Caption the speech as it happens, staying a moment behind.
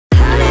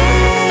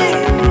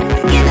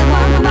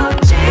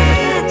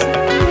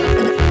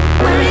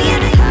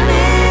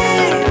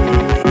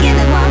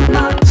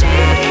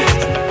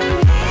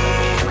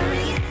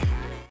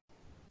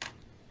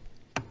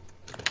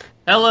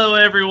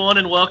everyone,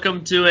 and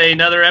welcome to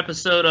another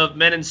episode of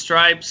Men in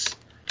Stripes,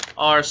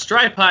 our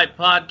Stripe Hype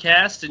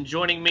podcast. And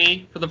joining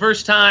me for the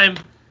first time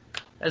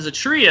as a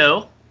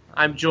trio,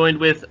 I'm joined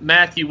with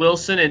Matthew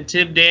Wilson and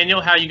Tim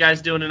Daniel. How you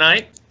guys doing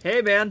tonight?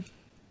 Hey, man.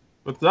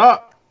 What's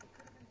up?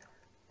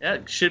 Yeah,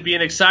 it should be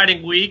an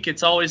exciting week.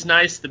 It's always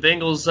nice. The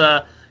Bengals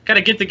kind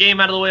of get the game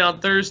out of the way on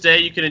Thursday.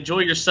 You can enjoy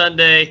your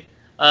Sunday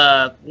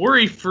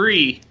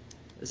worry-free,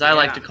 as I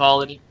like to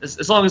call it,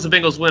 as long as the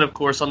Bengals win, of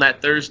course, on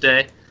that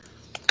Thursday.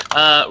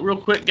 Real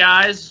quick,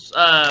 guys,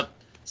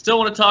 still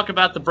want to talk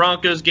about the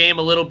Broncos game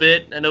a little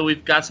bit. I know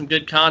we've got some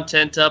good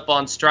content up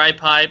on Stripe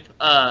Hype,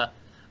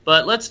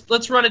 but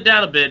let's run it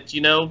down a bit. You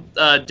know,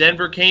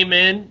 Denver came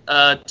in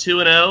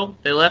 2-0.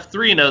 They left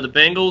 3-0. The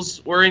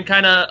Bengals were in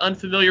kind of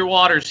unfamiliar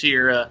waters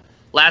here.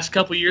 Last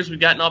couple years, we've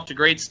gotten off to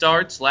great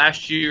starts.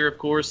 Last year, of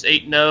course,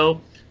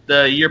 8-0.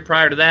 The year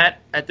prior to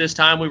that, at this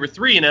time, we were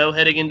 3-0,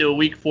 heading into a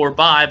Week 4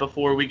 bye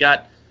before we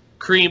got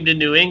creamed in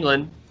New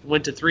England,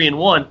 went to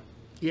 3-1.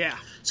 Yeah.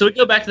 So we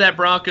go back to that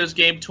Broncos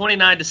game,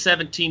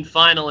 29-17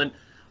 final, and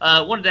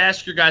wanted to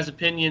ask your guys'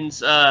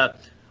 opinions,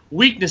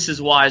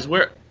 weaknesses-wise.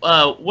 What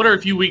are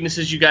a few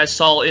weaknesses you guys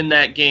saw in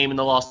that game in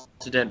the loss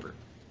to Denver?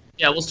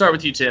 Yeah, we'll start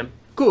with you, Tim.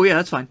 Cool, yeah,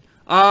 that's fine.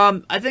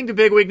 I think the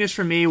big weakness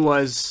for me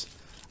was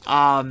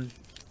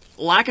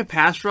lack of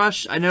pass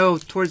rush. I know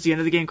towards the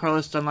end of the game,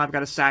 Carlos Dunlap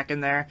got a sack in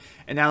there,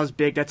 and that was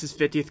big. That's his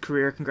 50th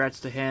career. Congrats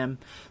to him.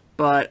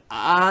 But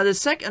on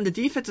the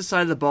defensive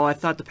side of the ball, I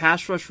thought the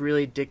pass rush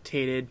really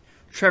dictated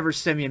Trevor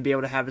Siemian be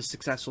able to have a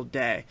successful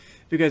day.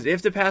 Because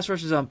if the pass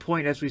rush is on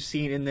point, as we've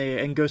seen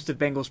in Ghost of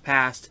Bengals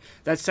past,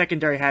 that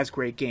secondary has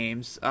great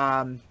games.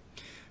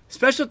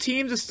 Special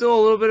teams is still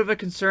a little bit of a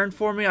concern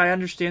for me. I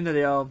understand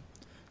that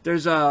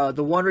there's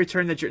the one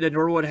return that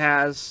Norwood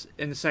has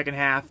in the second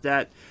half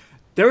that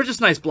they were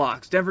just nice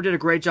blocks. Denver did a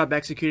great job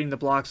executing the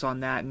blocks on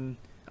that, and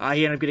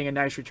he ended up getting a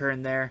nice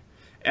return there.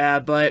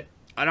 But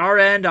on our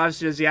end,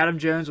 obviously, there's the Adam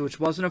Jones,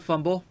 which wasn't a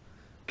fumble.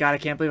 God, I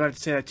can't believe I have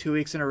to say that 2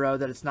 weeks in a row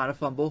that it's not a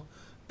fumble.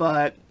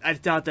 But I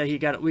thought that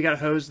we got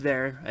hosed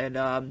there, and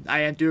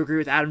I do agree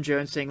with Adam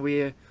Jones saying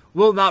we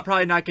will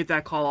probably not get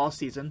that call all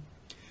season.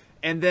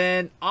 And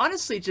then,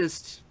 honestly,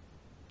 just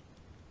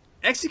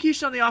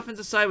execution on the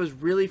offensive side was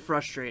really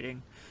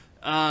frustrating.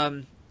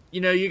 You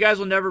know, you guys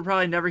will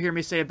probably never hear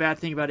me say a bad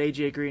thing about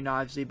A.J. Green,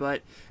 obviously,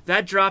 but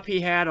that drop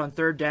he had on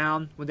third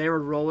down when they were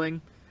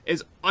rolling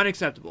is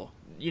unacceptable.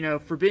 You know,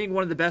 for being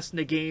one of the best in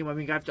the game, I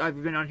mean,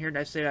 I've been on here and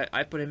I say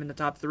I put him in the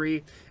top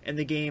 3 in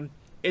the game.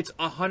 It's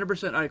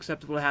 100%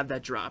 unacceptable to have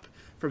that drop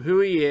from who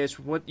he is,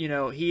 from what, you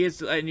know, he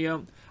is, and, you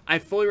know, I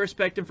fully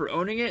respect him for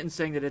owning it and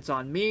saying that it's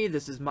on me.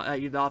 This is my,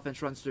 the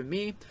offense runs through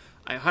me.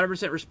 I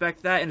 100%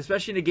 respect that, and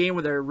especially in a game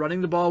where they're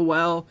running the ball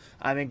well.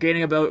 I mean,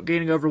 gaining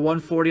over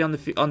 140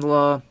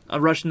 on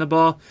rushing the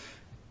ball.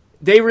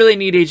 They really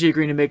need AJ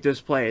Green to make those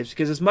plays,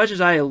 because as much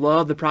as I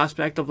love the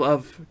prospect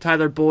of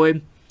Tyler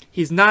Boyd,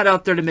 he's not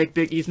out there to make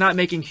he's not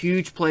making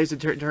huge plays in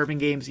determining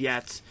games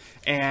yet.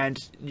 And,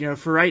 you know,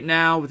 for right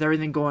now, with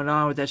everything going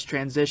on with this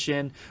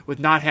transition, with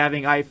not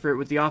having Eifert,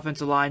 with the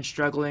offensive line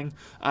struggling,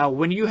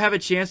 when you have a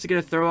chance to get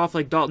a throw off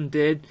like Dalton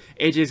did,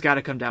 AJ's got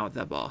to come down with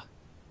that ball.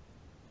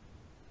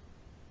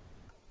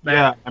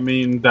 Yeah, I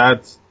mean,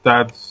 that's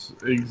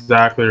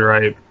exactly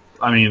right.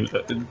 I mean,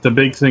 the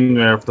big thing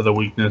there for the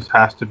weakness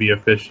has to be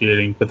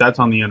officiating, but that's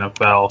on the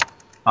NFL.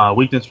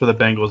 Weakness for the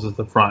Bengals is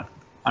the front.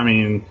 I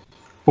mean,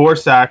 4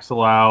 sacks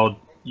allowed.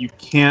 You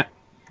can't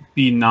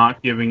be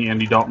not giving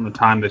Andy Dalton the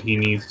time that he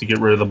needs to get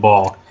rid of the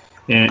ball.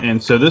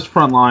 And so this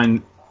front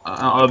line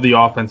of the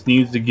offense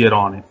needs to get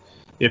on it.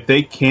 If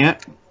they can't,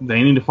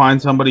 they need to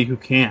find somebody who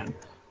can,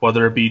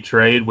 whether it be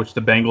trade, which the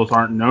Bengals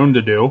aren't known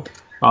to do,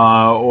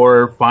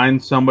 or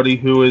find somebody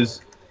who is,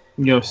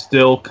 you know,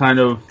 still kind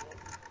of,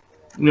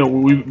 you know,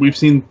 we've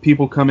seen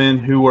people come in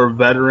who are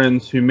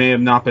veterans who may have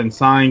not been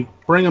signed.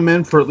 Bring them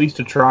in for at least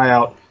a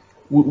tryout.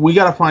 We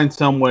got to find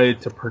some way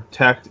to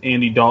protect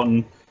Andy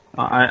Dalton.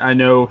 I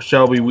know,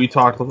 Shelby, we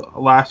talked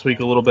last week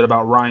a little bit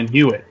about Ryan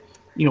Hewitt.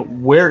 You know,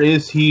 where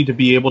is he to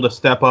be able to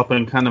step up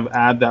and kind of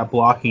add that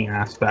blocking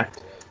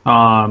aspect?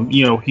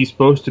 You know, he's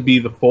supposed to be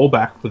the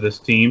fullback for this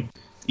team.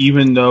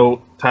 Even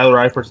though Tyler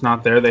Eifert's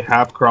not there, they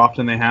have Croft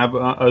and they have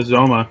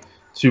Azoma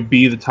to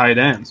be the tight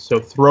ends. So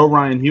throw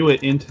Ryan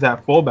Hewitt into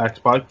that fullback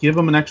spot, give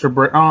him an extra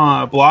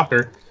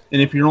blocker, and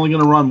if you're only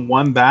going to run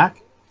one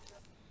back,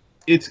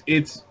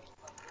 it's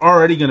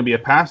already going to be a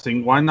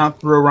passing. Why not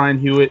throw Ryan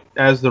Hewitt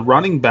as the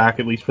running back,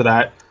 at least for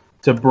that,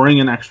 to bring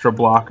an extra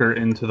blocker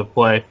into the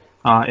play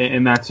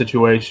in that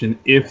situation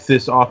if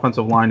this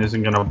offensive line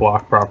isn't going to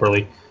block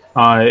properly?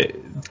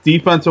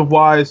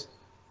 Defensive-wise,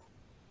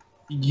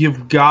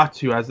 you've got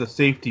to, as the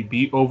safety,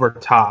 be over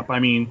top. I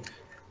mean,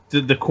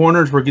 the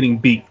corners were getting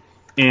beat,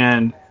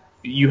 and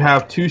you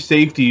have 2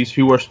 safeties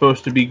who are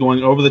supposed to be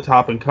going over the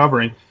top and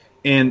covering,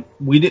 and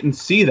we didn't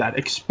see that,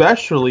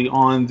 especially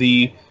on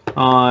the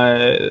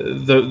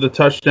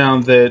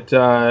touchdown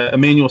that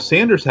Emmanuel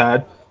Sanders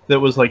had that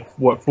was like,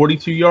 what,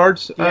 42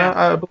 yards,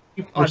 I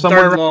believe, or on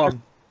somewhere third and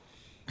long.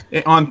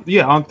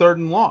 On third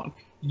and long.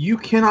 you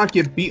cannot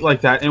get beat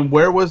like that. And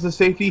where was the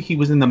safety? He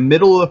was in the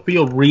middle of the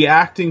field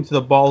reacting to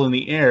the ball in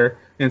the air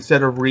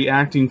instead of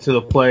reacting to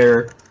the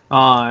player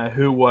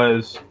who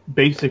was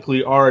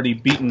basically already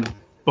beaten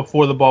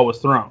before the ball was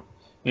thrown.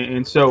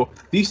 And so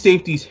these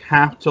safeties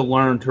have to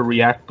learn to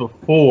react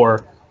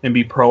before and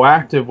be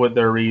proactive with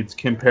their reads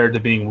compared to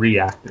being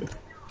reactive.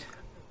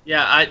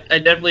 Yeah, I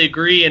definitely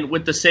agree. And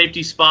with the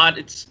safety spot,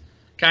 it's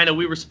kind of,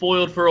 we were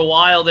spoiled for a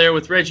while there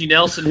with Reggie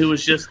Nelson, who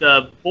was just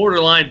a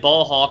borderline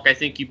ball hawk. I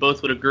think you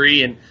both would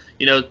agree. And,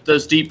 you know,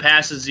 those deep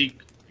passes, he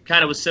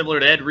kind of was similar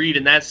to Ed Reed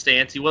in that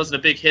stance. He wasn't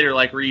a big hitter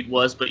like Reed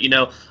was, but, you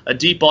know, a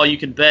deep ball, you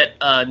can bet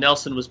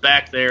Nelson was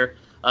back there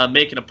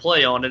making a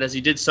play on it, as he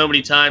did so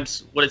many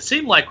times. What it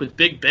seemed like with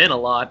Big Ben a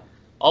lot,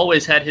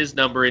 always had his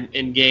number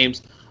in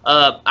games.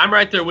 I'm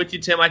right there with you,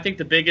 Tim. I think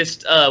the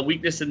biggest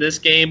weakness in this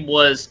game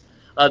was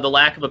the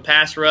lack of a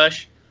pass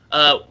rush.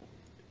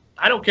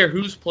 I don't care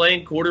who's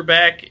playing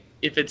quarterback,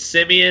 if it's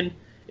Simeon,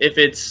 if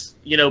it's,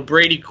 you know,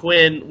 Brady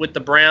Quinn with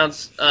the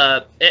Browns,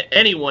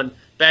 anyone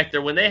back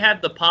there. When they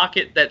had the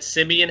pocket that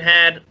Simeon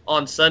had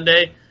on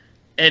Sunday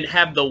and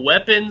have the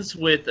weapons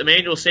with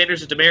Emmanuel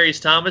Sanders and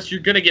Demaryius Thomas,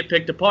 you're going to get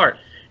picked apart.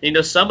 And, you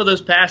know, some of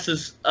those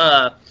passes,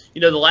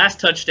 you know, the last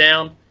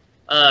touchdown,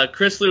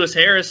 Chris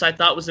Lewis-Harris, I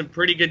thought was in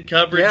pretty good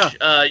coverage.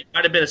 Yeah. He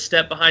might have been a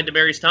step behind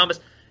Demaryius Thomas.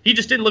 He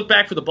just didn't look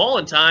back for the ball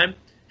in time,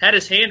 had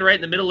his hand right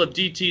in the middle of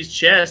DT's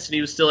chest, and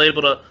he was still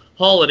able to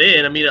haul it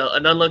in. I mean,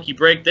 an unlucky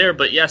break there.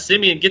 But, yeah,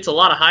 Simeon gets a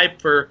lot of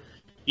hype for,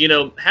 you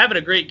know, having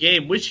a great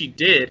game, which he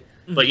did.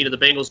 But, you know, the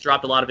Bengals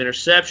dropped a lot of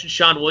interceptions.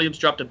 Sean Williams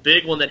dropped a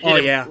big one that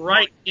hit him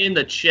right in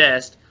the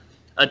chest.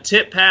 A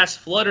tip pass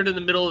fluttered in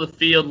the middle of the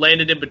field,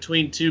 landed in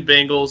between two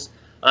Bengals.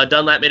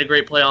 Dunlap made a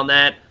great play on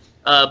that.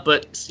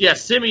 But, yeah,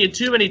 Simeon,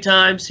 too many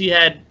times, he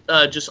had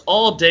just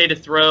all day to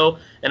throw.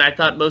 And I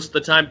thought most of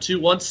the time, too,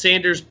 once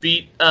Sanders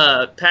beat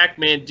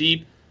Pac-Man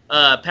deep,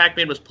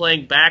 Pac-Man was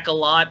playing back a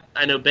lot.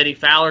 I know Benny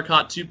Fowler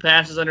caught two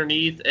passes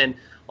underneath and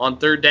on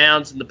third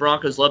downs, and the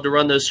Broncos love to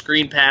run those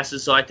screen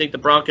passes. So I think the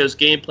Broncos'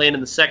 game plan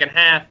in the second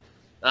half,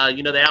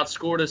 you know, they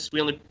outscored us.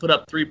 We only put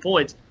up 3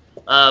 points.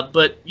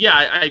 But, yeah,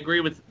 I agree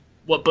with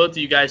what both of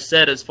you guys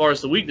said as far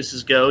as the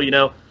weaknesses go. You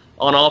know,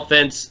 on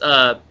offense,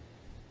 that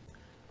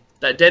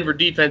Denver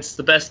defense is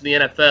the best in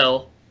the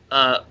NFL,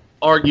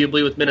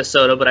 arguably with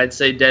Minnesota, but I'd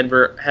say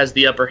Denver has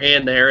the upper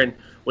hand there. And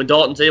when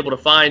Dalton's able to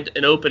find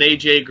an open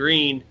A.J.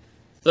 Green,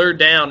 third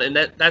down, and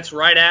that's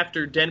right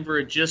after Denver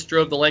had just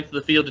drove the length of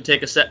the field to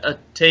take a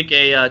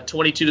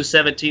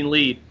 22-17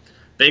 lead.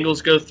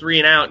 Bengals go 3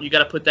 and out. You got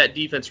to put that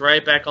defense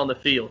right back on the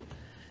field.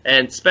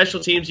 And special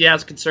teams, yeah,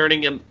 it's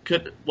concerning. Him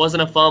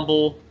wasn't a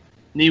fumble,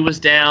 knee was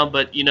down,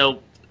 but you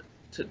know,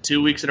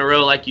 2 weeks in a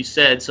row, like you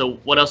said. So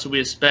what else would we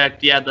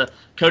expect? Yeah, the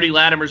Cody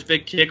Latimer's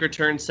big kick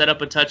return set up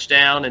a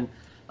touchdown, and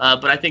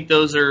but I think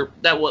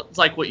that was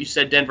like what you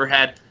said. Denver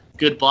had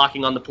good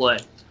blocking on the play,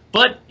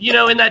 but you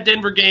know, in that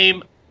Denver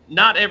game,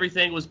 not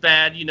everything was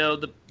bad. You know,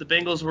 the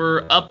Bengals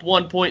were up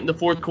 1 point in the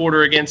fourth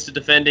quarter against a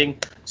defending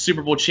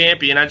Super Bowl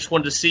champion. I just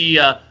wanted to see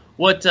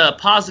what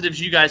positives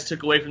you guys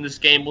took away from this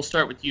game. We'll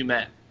start with you,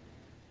 Matt.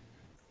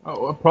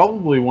 Oh,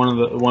 probably one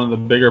of the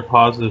bigger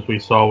positives we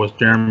saw was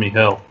Jeremy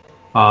Hill.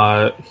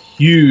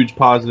 Huge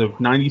positive,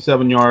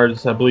 97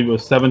 yards. I believe it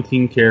was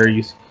 17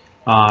 carries.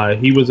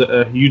 He was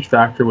a huge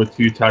factor with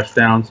 2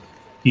 touchdowns.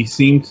 He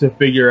seemed to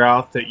figure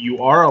out that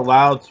you are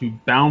allowed to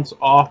bounce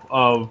off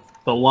of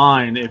the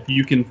line if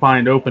you can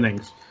find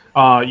openings.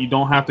 You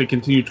don't have to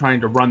continue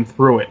trying to run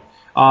through it,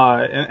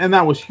 and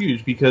that was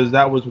huge because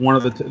that was one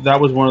of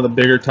the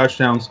bigger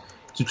touchdowns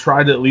to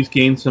try to at least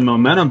gain some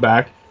momentum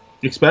back,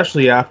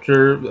 especially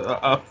after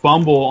a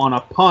fumble on a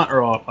punt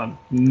or a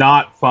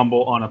not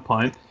fumble on a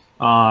punt,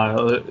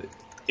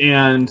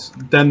 and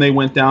then they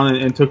went down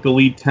and took the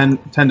lead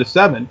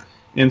 10-7.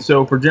 And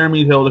so for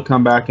Jeremy Hill to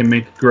come back and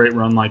make a great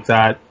run like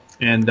that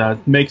and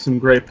make some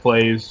great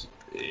plays.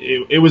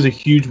 It was a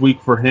huge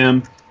week for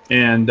him,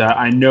 and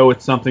I know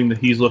it's something that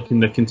he's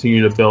looking to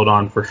continue to build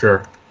on for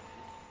sure.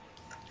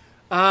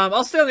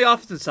 I'll stay on the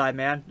offensive side,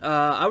 man.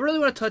 I really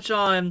want to touch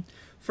on,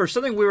 for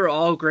something we were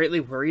all greatly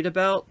worried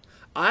about,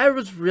 I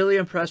was really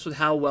impressed with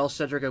how well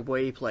Cedric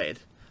Ogbuehi played.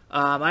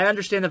 I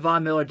understand that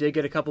Von Miller did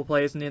get a couple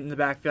plays in the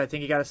backfield. I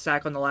think he got a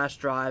sack on the last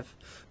drive,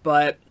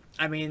 but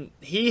I mean,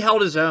 he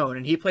held his own,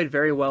 and he played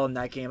very well in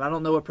that game. I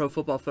don't know what Pro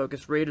Football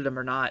Focus rated him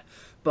or not,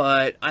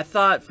 but I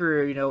thought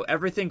for, you know,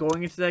 everything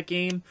going into that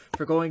game,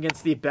 for going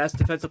against the best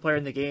defensive player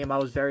in the game, I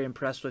was very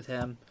impressed with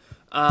him.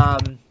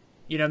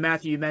 You know,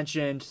 Matthew, you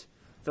mentioned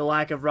the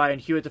lack of Ryan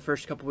Hewitt the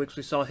first couple weeks.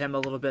 We saw him a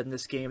little bit in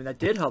this game, and that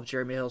did help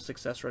Jeremy Hill's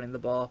success running the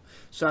ball,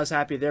 so I was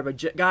happy there.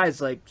 But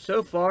guys, like,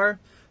 so far,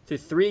 through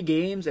 3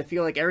 games, I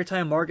feel like every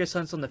time Marcus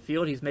Hunt's on the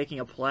field, he's making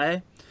a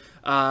play.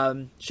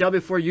 Shelby,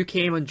 before you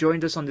came and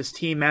joined us on this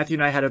team, Matthew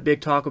and I had a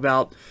big talk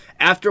about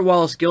after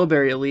Wallace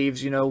Gilberry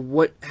leaves, you know,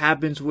 what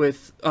happens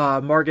with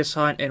Marcus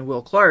Hunt and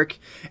Will Clark,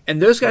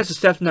 and those guys have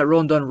stepped in that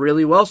role and done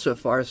really well so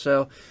far.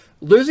 So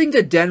losing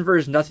to Denver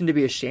is nothing to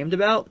be ashamed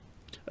about.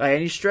 by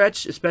any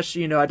stretch,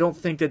 especially, I don't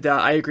think that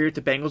I agree with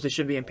the Bengals. They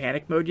shouldn't be in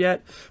panic mode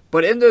yet.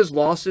 But in those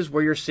losses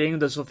where you're seeing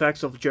those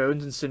effects of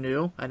Jones and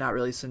Sanu, and not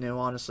really Sanu,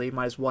 honestly,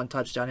 minus one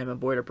touchdown, him and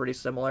Boyd are pretty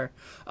similar.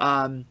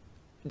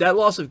 That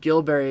loss of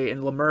Gilberry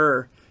and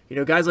Lemur,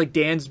 guys like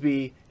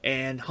Dansby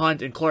and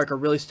Hunt and Clark are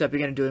really stepping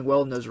in and doing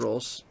well in those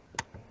roles.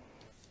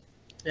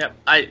 Yeah,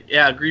 I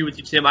agree with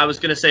you, Tim. I was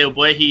going to say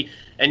Ogbuehi,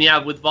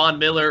 and with Von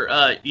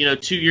Miller,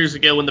 2 years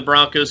ago when the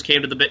Broncos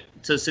came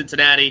to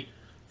Cincinnati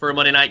for a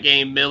Monday night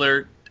game,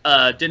 Miller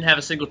didn't have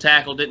a single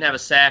tackle, didn't have a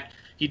sack.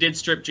 He did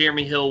strip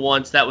Jeremy Hill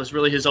once. That was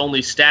really his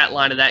only stat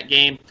line of that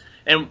game.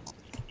 And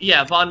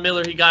Von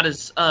Miller, he got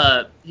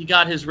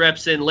his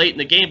reps in late in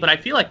the game, but I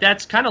feel like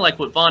that's kind of like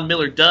what Von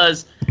Miller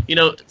does.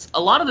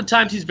 A lot of the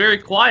times he's very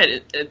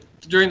quiet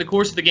during the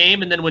course of the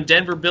game, and then when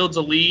Denver builds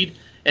a lead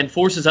and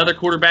forces other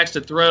quarterbacks to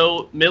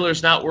throw,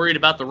 Miller's not worried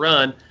about the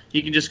run.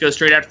 He can just go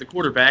straight after the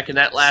quarterback. And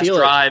that last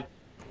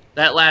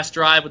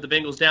drive with the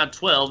Bengals down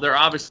 12, they're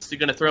obviously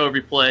going to throw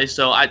every play.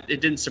 So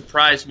it didn't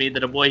surprise me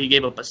that he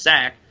gave up a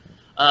sack.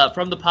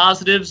 From the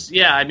positives,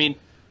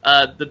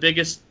 the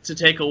biggest to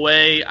take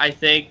away, I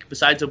think,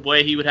 besides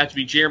Ogbuehi, would have to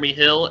be Jeremy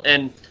Hill.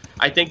 And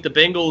I think the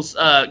Bengals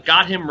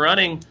got him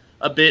running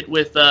a bit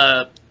with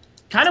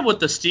kind of what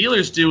the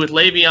Steelers do with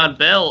Le'Veon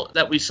Bell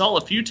that we saw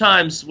a few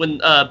times when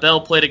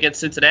Bell played against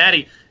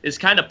Cincinnati, is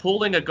kind of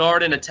pulling a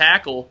guard and a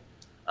tackle.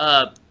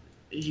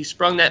 He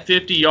sprung that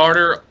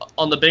 50-yarder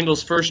on the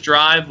Bengals' first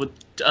drive with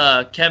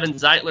Kevin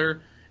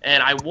Zeitler,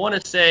 and I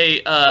want to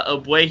say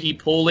Ogbuehi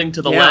pulling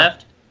to the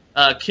left,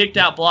 kicked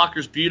out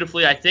blockers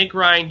beautifully. I think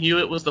Ryan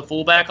Hewitt was the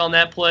fullback on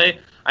that play.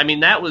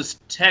 That was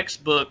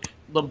textbook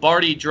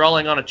Lombardi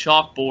drawing on a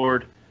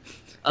chalkboard.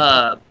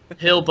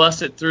 Hill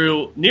busted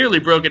through, nearly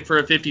broke it for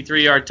a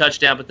 53-yard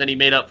touchdown, but then he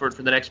made up for it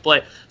for the next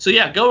play. So,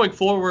 going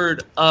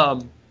forward,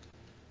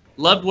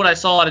 loved what I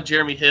saw out of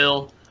Jeremy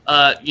Hill.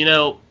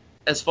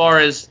 As far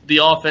as the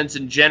offense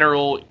in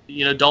general,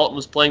 Dalton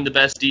was playing the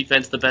best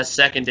defense, the best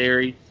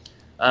secondary.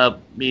 A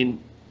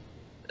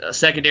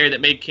secondary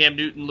that made Cam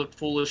Newton look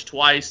foolish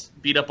twice,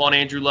 beat up on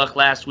Andrew Luck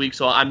last week,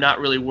 so I'm not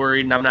really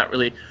worried, and I'm not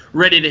really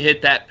ready to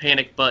hit that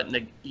panic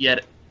button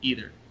yet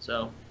either.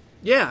 So.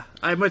 Yeah,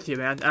 I'm with you,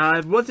 man.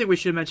 One thing we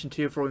should mention,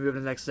 too, before we move to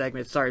the next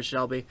segment. Sorry,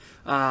 Shelby.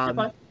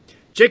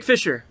 Jake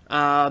Fisher,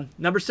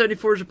 number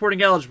 74 is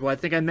reporting eligible. I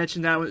think I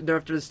mentioned that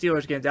after the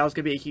Steelers game. That was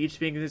going to be a huge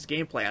thing in this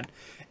game plan.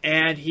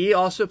 And he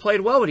also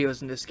played well when he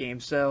was in this game.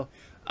 So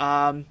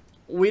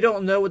we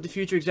don't know what the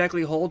future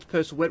exactly holds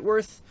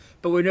post-Whitworth,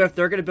 but we know if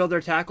they're going to build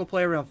their tackle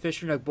play around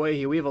Fisher and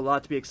Ogbuehi, we have a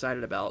lot to be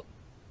excited about.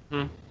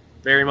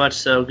 Very much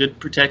so. Good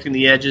protecting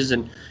the edges.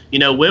 And,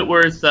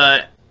 Whitworth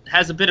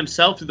hasn't been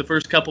himself through the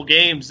first couple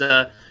games.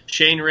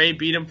 Shane Ray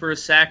beat him for a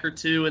sack or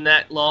two in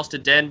that loss to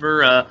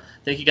Denver. I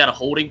think he got a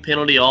holding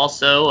penalty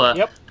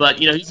also. But,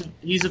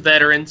 he's a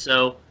veteran,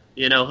 so,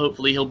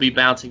 hopefully he'll be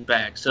bouncing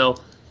back. So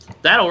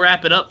that'll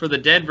wrap it up for the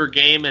Denver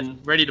game and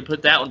ready to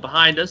put that one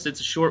behind us. It's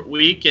a short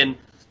week, and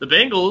the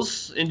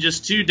Bengals, in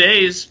just 2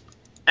 days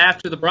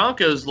after the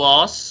Broncos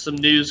loss, some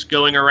news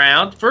going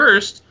around.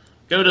 First,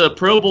 go to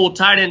Pro Bowl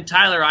tight end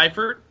Tyler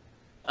Eifert.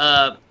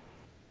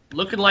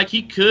 Looking like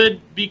he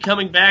could be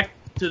coming back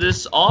to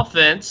this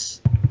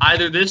offense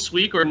either this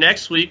week or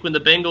next week when the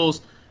Bengals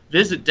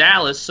visit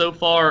Dallas. So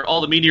far, all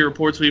the media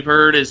reports we've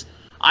heard is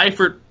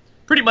Eifert,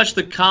 pretty much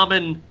the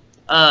common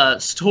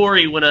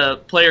story when a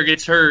player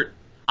gets hurt.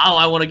 Oh,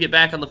 I want to get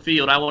back on the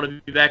field. I want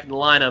to be back in the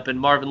lineup. And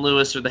Marvin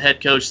Lewis or the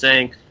head coach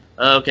saying,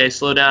 okay,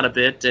 slow down a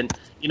bit. And,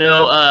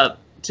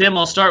 Tim,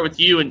 I'll start with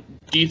you. And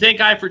do you think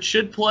Eifert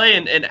should play?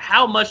 And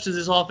how much does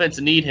this offense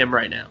need him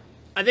right now?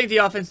 I think the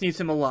offense needs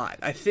him a lot.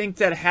 I think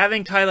that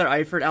having Tyler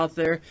Eifert out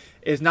there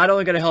is not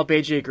only going to help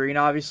A.J. Green,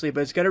 obviously,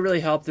 but it's going to really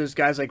help those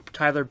guys like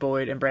Tyler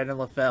Boyd and Brandon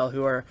LaFell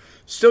who are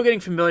still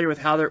getting familiar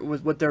with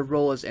what their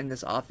role is in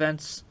this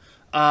offense.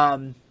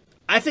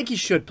 I think he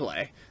should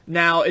play.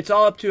 Now, it's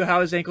all up to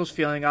how his ankle's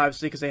feeling,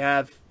 obviously, because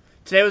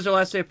today was their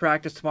last day of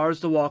practice.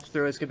 Tomorrow's the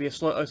walkthrough. It's gonna be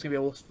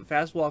a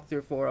fast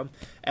walkthrough for him,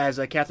 as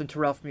Captain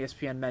Terrell from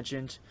ESPN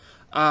mentioned.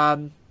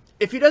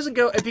 If he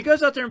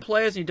goes out there and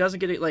plays and he doesn't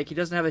get it, he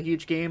doesn't have a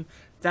huge game,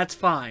 that's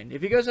fine.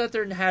 If he goes out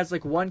there and has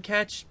one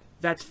catch,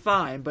 that's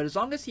fine. But as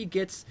long as he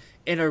gets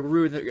in a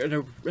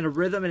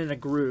rhythm and in a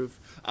groove,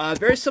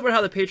 very similar to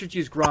how the Patriots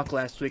used Gronk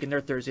last week in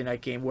their Thursday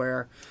night game,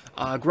 where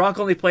Gronk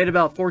only played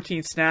about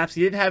 14 snaps.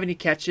 He didn't have any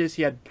catches.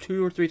 He had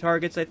 2 or 3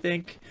 targets, I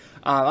think.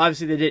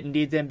 Obviously, they didn't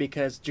need them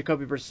because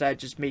Jacoby Brissett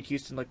just made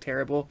Houston look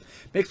terrible.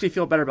 Makes me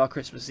feel better about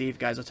Christmas Eve,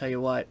 guys. I'll tell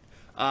you what.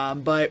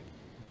 But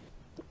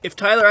if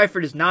Tyler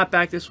Eifert is not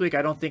back this week,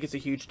 I don't think it's a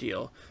huge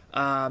deal.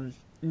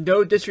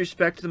 No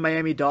disrespect to the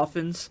Miami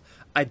Dolphins.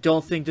 I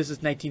don't think this is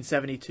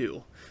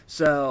 1972.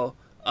 So,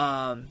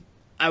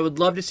 I would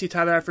love to see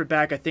Tyler Eifert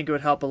back. I think it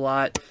would help a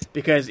lot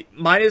because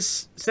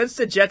since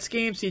the Jets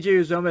game,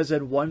 CJ Uzomah has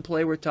had one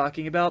play worth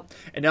talking about,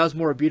 and that was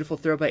more a beautiful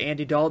throw by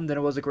Andy Dalton than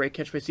it was a great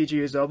catch by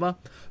CJ Uzomah.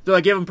 Though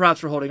I give him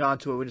props for holding on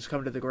to it when it's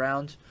coming to the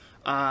ground.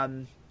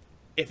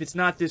 If it's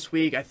not this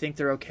week, I think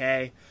they're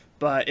okay.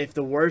 But if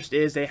the worst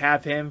is they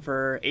have him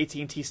for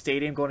AT&T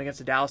Stadium going against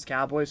the Dallas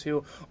Cowboys,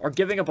 who are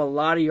giving up a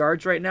lot of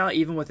yards right now,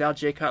 even without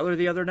Jay Cutler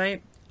the other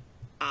night,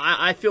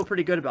 I feel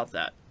pretty good about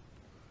that.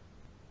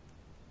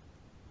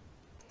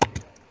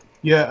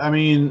 Yeah, I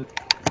mean,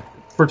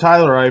 for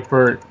Tyler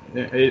Eifert,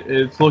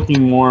 it's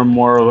looking more and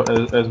more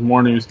as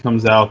more news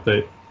comes out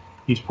that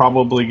he's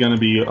probably going to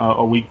be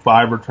a Week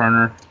 5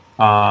 returner.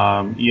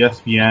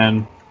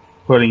 ESPN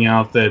putting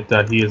out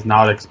that he is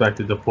not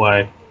expected to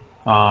play,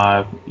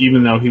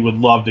 even though he would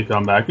love to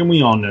come back. And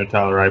we all know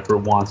Tyler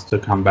Eifert wants to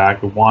come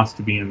back and wants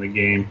to be in the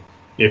game.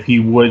 If he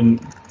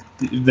wouldn't,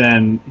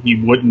 then he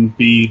wouldn't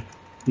be,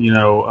 an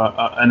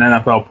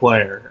NFL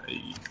player.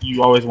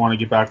 You always want to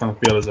get back on the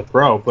field as a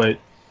pro, but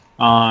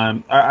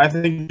I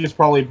think it's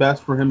probably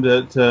best for him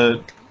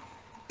to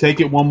take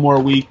it one more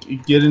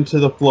week, get into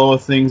the flow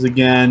of things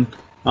again,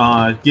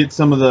 get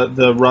some of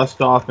the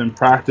rust off in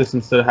practice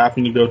instead of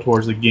having to go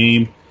towards the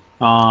game.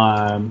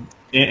 And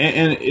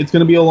it's going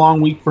to be a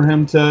long week for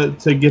him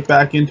to get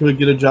back into it,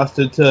 get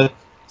adjusted to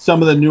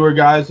some of the newer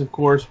guys, of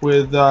course,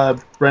 with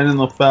Brendan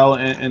LaFell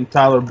and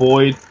Tyler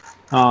Boyd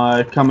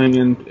coming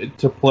in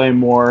to play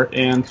more.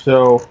 And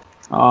so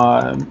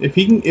if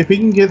he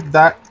can get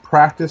that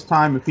practice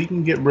time, if he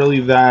can get really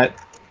that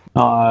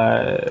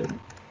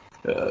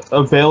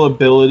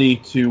availability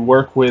to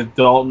work with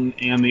Dalton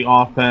and the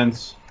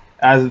offense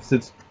as it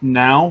sits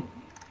now,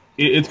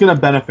 it's going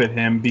to benefit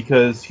him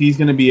because he's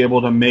going to be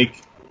able to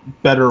make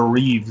better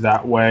reads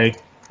that way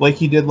like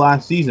he did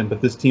last season. But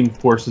this team, of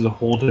course, is a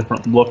whole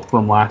different look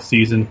from last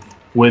season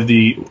with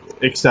the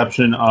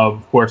exception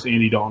of course,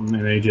 Andy Dalton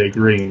and A.J.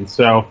 Green.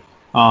 So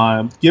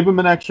give him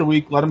an extra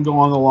week. Let him go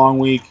on the long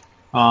week.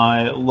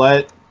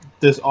 Let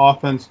this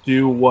offense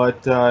do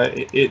what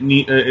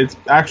it's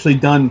actually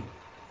done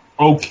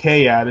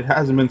okay at. It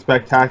hasn't been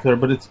spectacular,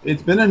 but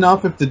it's been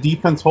enough if the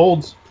defense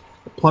holds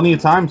plenty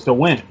of times to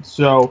win.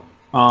 So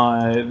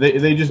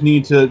they just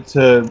need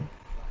to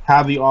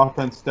have the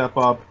offense step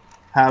up,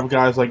 have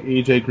guys like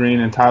A.J.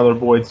 Green and Tyler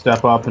Boyd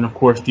step up, and of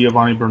course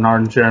Giovanni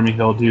Bernard and Jeremy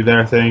Hill do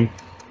their thing,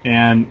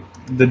 and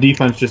the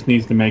defense just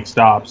needs to make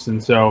stops.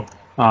 And so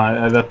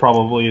that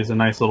probably is a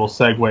nice little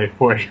segue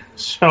for you,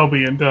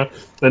 Shelby, into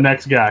the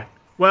next guy.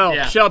 Well,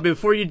 yeah. Shelby,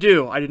 before you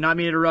do, I did not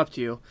mean to interrupt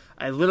you.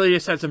 I literally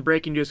just had some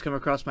breaking news come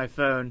across my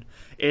phone.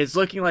 It's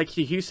looking like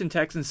the Houston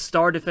Texans'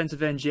 star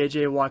defensive end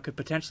J.J. Watt could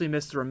potentially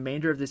miss the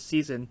remainder of this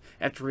season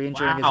after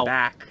re-injuring his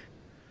back.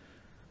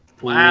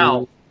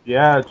 Wow.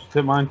 Yeah, it just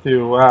hit mine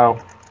too. Wow.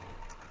 Okay.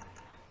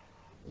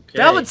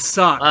 That would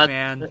suck,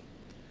 man.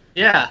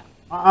 Yeah.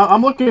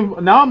 I'm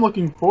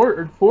looking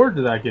forward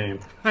to that game.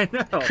 I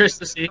know.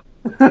 Christmas Eve.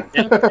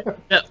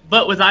 Yeah.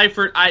 But with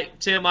Eifert,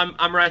 Tim,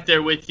 I'm right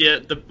there with you.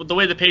 The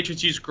way the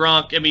Patriots use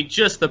Gronk, I mean,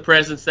 just the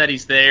presence that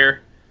he's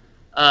there,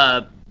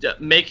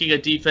 making a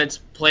defense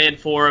plan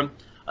for him.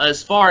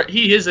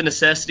 He is a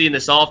necessity in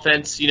this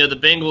offense. The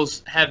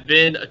Bengals have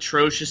been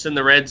atrocious in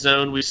the red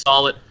zone. We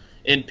saw it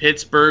in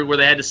Pittsburgh where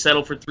they had to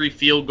settle for 3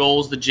 field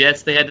goals. The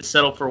Jets, they had to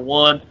settle for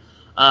 1.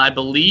 I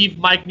believe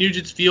Mike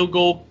Nugent's field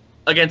goal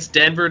against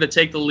Denver to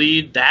take the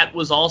lead, that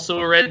was also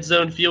a red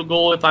zone field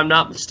goal, if I'm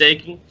not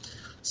mistaken.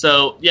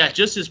 So, yeah,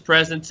 just his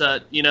presence.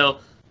 The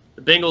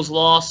Bengals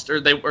lost,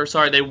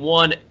 they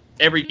won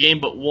every game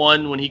but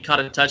one when he caught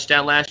a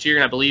touchdown last year,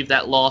 and I believe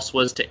that loss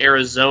was to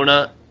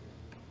Arizona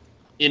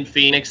in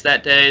Phoenix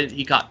that day.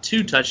 He caught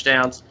 2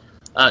 touchdowns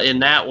in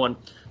that one.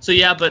 So,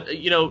 yeah, but,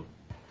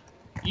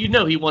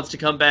 he wants to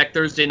come back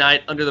Thursday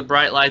night under the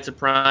bright lights of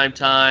prime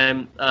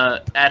time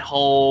at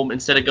home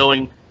instead of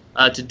going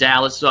to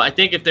Dallas. So I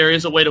think if there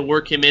is a way to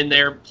work him in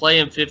there, play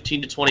him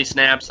 15 to 20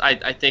 snaps,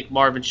 I think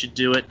Marvin should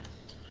do it.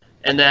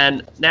 And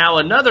then now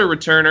another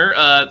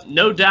returner,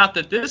 no doubt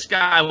that this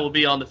guy will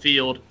be on the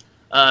field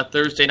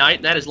Thursday night,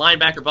 and that is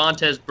linebacker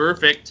Vontaze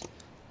Burfict.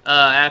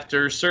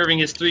 After serving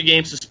his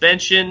 3-game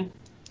suspension,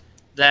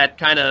 that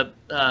kind of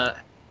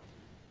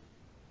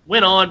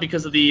went on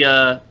because of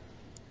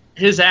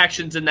his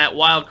actions in that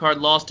wild card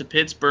loss to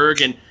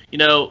Pittsburgh. And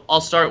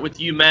I'll start with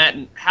you, Matt.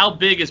 And how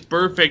big is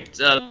Burfict,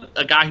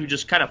 a guy who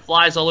just kind of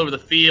flies all over the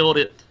field?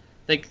 I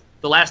think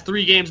the last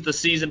 3 games of the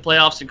season,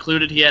 playoffs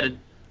included, he had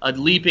a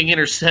leaping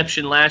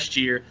interception last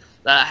year.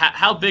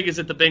 How big is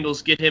it the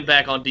Bengals get him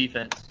back on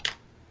defense?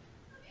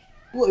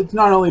 Well, it's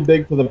not only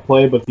big for the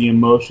play, but the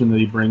emotion that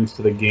he brings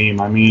to the game.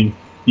 I mean,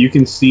 you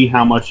can see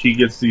how much he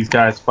gets these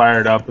guys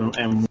fired up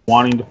and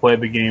wanting to play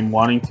the game,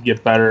 wanting to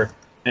get better,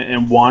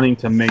 and wanting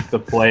to make the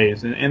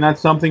plays. And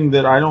that's something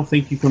that I don't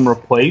think you can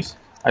replace.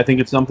 I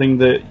think it's something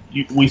that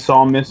we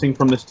saw missing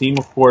from this team,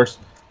 of course,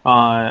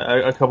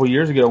 a couple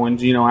years ago when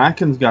Geno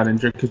Atkins got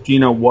injured, because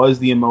Geno was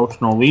the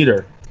emotional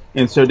leader.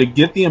 And so to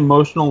get the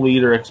emotional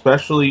leader,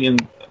 especially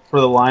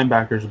for the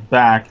linebackers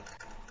back,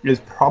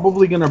 is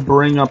probably going to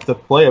bring up the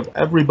play of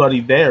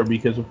everybody there,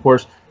 because, of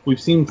course,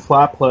 we've seen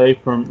flat play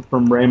from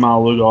Ray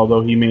Maluga,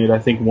 although he made, I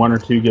think, 1 or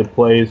 2 good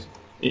plays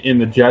in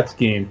the Jets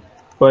game.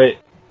 But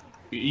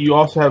you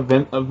also have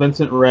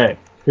Vincent Ray,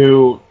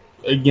 who,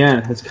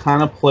 again, has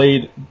kind of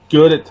played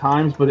good at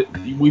times, but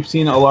we've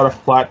seen a lot of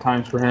flat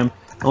times for him.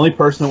 The only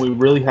person that we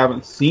really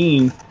haven't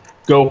seen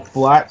go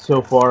flat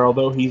so far,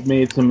 although he's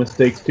made some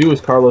mistakes too,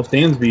 is Carlos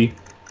Dansby.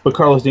 But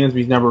Carlos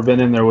Dansby's never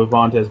been in there with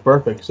Vontaze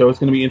Burfict. So it's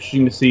going to be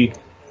interesting to see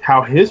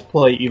how his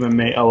play even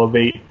may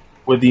elevate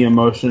with the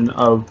emotion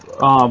of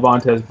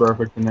Vontaze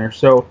Burfict in there.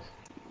 So,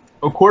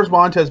 of course,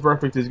 Vontaze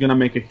Burfict is going to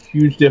make a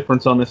huge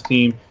difference on this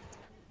team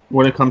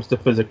when it comes to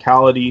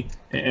physicality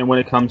and when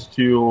it comes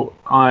to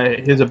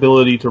his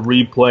ability to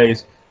read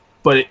plays.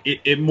 But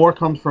it more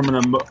comes from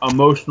an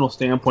emotional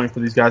standpoint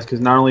for these guys,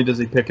 because not only does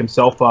he pick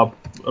himself up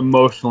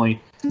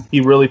emotionally,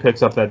 he really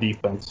picks up that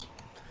defense.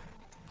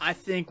 I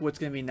think what's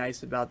going to be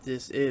nice about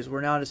this is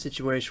we're now in a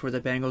situation where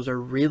the Bengals are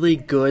really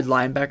good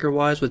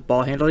linebacker-wise with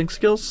ball handling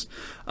skills.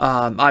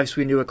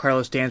 Obviously, we knew what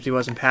Carlos Dansby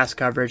was in pass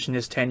coverage in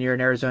his tenure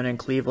in Arizona and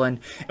Cleveland.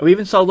 And we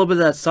even saw a little bit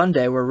of that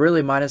Sunday where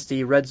really minus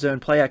the red zone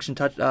play action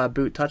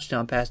boot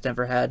touchdown pass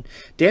Denver had,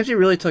 Dansby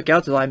really took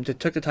out the line,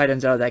 took the tight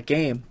ends out of that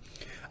game.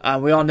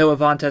 We all know what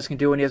Vontaze can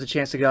do when he has a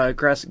chance to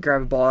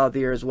grab a ball out of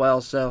the air as well.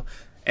 So,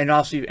 and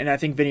I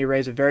think Vinny Ray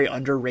is a very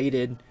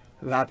underrated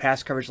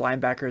pass coverage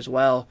linebacker as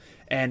well.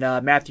 And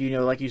Matthew,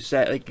 like you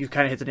said, like you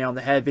kind of hit the nail on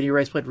the head. Vinny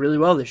Ray's played really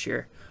well this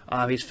year.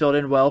 He's filled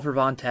in well for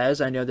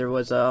Vontaze. I know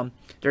there's a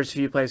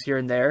few plays here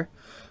and there.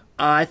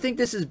 I think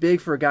this is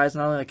big for guys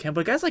not only like him,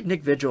 but guys like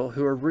Nick Vigil,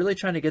 who are really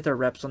trying to get their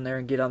reps on there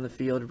and get on the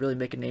field and really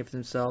make a name for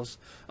themselves.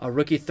 A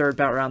rookie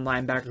third-round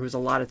linebacker who has a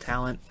lot of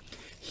talent.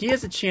 He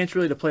has a chance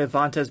really to play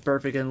Vontaze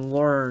Burfict and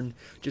learn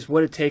just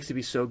what it takes to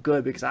be so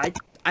good, because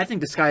I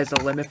think the sky is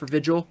the limit for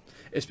Vigil,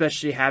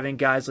 especially having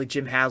guys like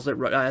Jim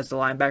Haslett as the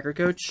linebacker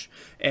coach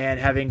and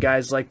having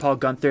guys like Paul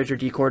Gunther as your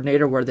D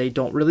coordinator, where they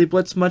don't really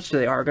blitz much, so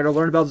they are going to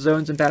learn about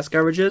zones and pass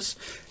coverages.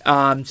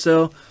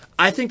 So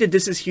I think that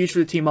this is huge for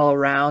the team all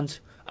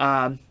around.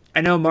 I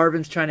know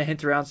Marvin's trying to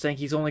hint around saying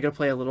he's only going to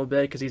play a little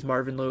bit because he's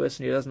Marvin Lewis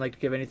and he doesn't like to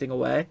give anything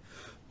away,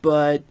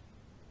 but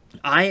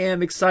I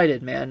am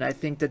excited, man. I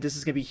think that this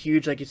is going to be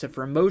huge, like you said,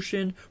 for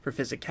emotion, for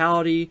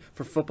physicality,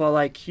 for football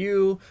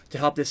IQ, to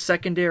help this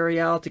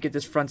secondary out, to get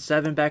this front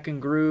seven back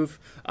in groove.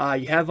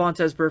 You have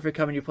Vontaze Burfict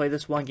coming, you play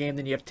this one game,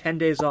 then you have 10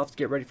 days off to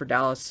get ready for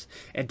Dallas,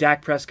 and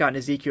Dak Prescott and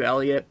Ezekiel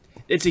Elliott.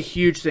 It's a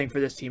huge thing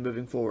for this team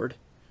moving forward.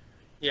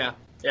 Yeah,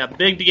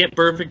 big to get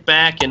Burfict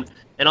back, and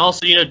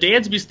also,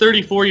 Dansby's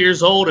 34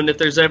 years old, and if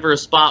there's ever a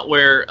spot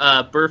where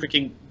Burfict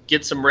can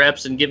get some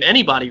reps and give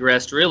anybody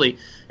rest, really.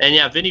 And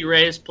yeah, Vinny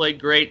Ray has played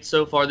great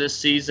so far this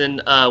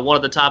season. One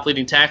of the top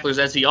leading tacklers,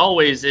 as he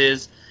always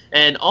is,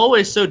 and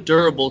always so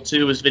durable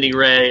too, is Vinny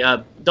Ray.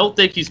 Don't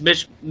think he's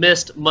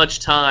missed much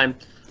time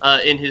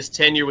in his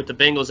tenure with the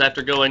Bengals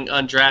after going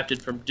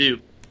undrafted from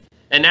Duke.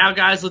 And now,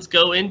 guys, let's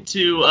go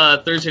into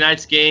Thursday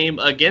night's game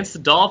against the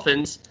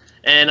Dolphins.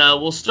 And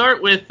we'll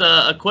start with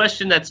a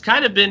question that's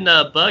kind of been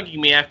bugging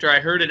me after I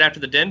heard it after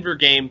the Denver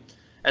game,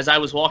 as I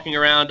was walking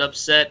around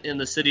upset in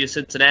the city of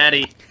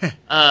Cincinnati.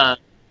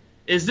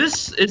 Is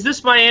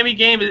this Miami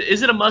game?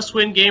 Is it a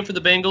must-win game for the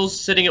Bengals,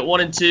 sitting at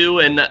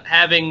 1-2, and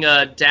having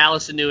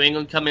Dallas and New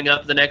England coming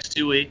up the next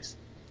 2 weeks?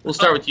 We'll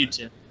start with you,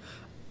 Tim.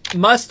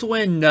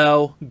 Must-win,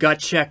 no. Gut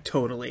check,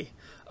 totally.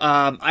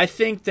 I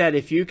think that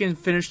if you can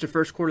finish the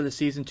first quarter of the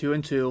season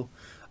 2-2,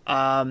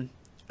 I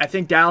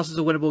think Dallas is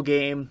a winnable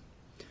game.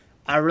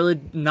 I'm really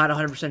not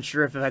 100%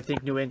 sure if I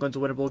think New England's a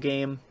winnable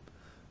game,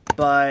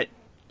 but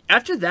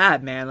after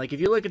that, man, like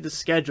if you look at the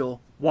schedule,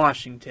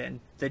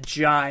 Washington, the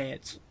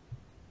Giants,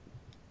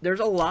 there's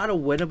a lot of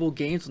winnable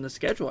games on the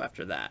schedule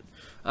after that.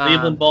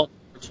 Cleveland, Baltimore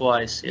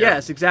twice. Yeah.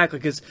 Yes, exactly,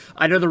 because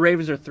I know the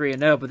Ravens are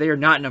 3-0, but they are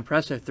not an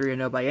impressive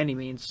 3-0 by any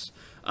means.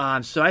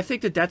 So I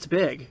think that that's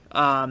big.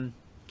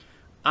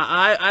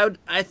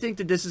 I think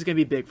that this is going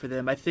to be big for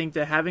them. I think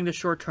that having the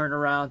short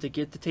turnaround to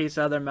get the taste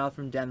out of their mouth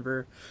from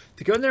Denver,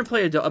 to go in there and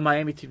play a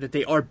Miami team that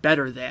they are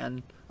better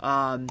than,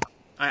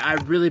 I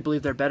really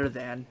believe they're better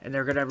than, and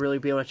they're going to really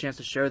be able to chance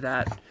to show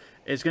that,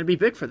 is going to be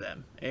big for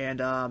them.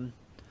 And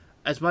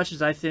as much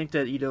as I think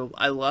that,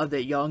 I love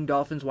that young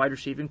Dolphins wide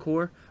receiving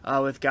core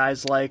with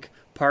guys like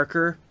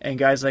Parker and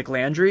guys like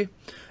Landry,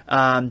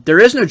 there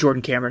is no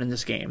Jordan Cameron in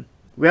this game.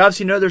 We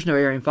obviously know there's no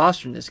Arian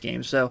Foster in this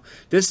game, so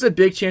this is a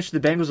big chance for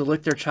the Bengals to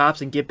lick their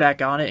chops and get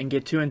back on it and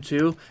get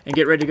 2-2 and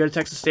get ready to go to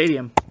Texas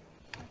Stadium.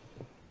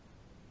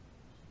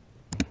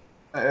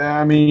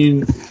 I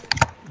mean,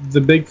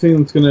 the big thing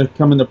that's going to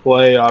come into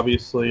play,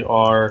 obviously,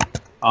 are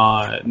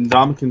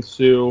Ndamukong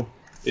Suh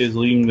is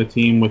leading the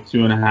team with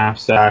 2.5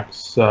 sacks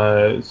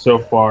so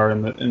far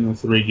in the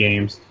 3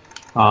 games.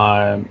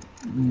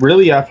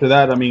 Really, after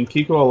that, I mean,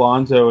 Kiko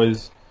Alonso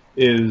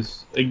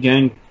is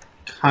again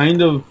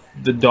kind of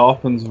the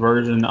Dolphins'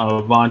 version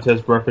of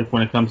Vontaze Burfict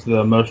when it comes to the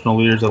emotional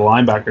leaders of the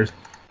linebackers.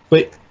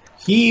 But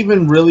he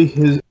even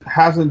really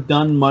hasn't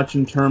done much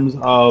in terms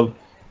of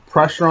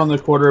pressure on the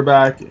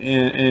quarterback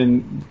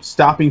and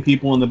stopping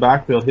people in the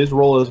backfield. His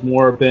role has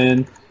more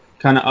been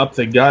kind of up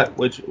the gut,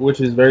 which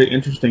is very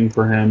interesting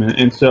for him.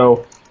 And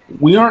so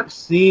we aren't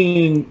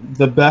seeing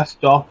the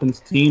best Dolphins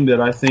team that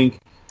I think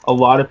a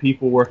lot of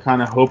people were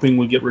kind of hoping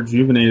would get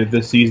rejuvenated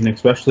this season,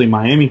 especially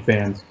Miami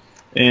fans.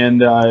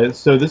 And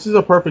so this is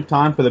a perfect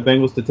time for the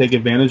Bengals to take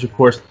advantage. Of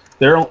course,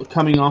 they're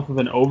coming off of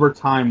an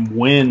overtime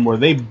win where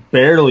they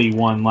barely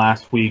won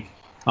last week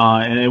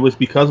and it was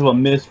because of a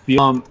missed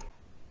field.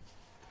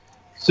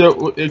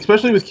 So,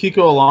 especially with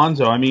Kiko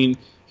Alonso, I mean,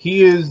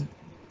 he is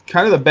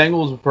kind of the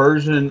Bengals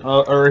version,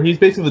 or he's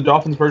basically the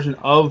Dolphins version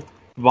of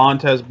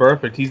Vontaze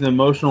Burfict. He's an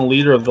emotional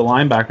leader of the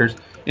linebackers,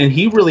 and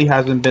he really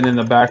hasn't been in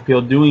the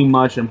backfield doing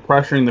much and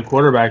pressuring the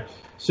quarterback.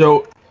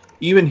 So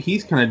even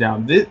he's kind of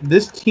down.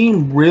 This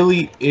team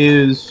really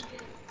is,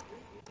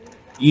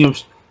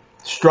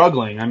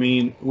 struggling. I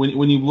mean,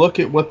 when you look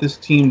at what this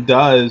team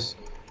does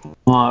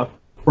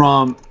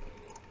from,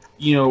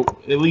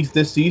 at least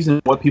this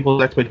season, what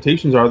people's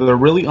expectations are, they're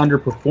really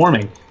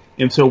underperforming.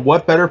 And so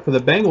what better for the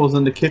Bengals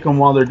than to kick them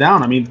while they're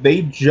down? I mean,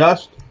 they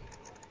just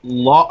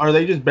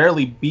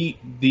barely beat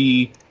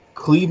the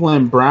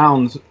Cleveland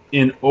Browns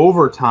in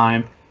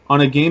overtime on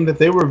a game that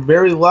they were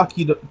very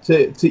lucky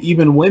to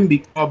even win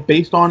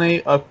based on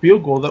a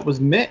field goal that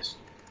was missed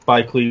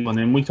by Cleveland.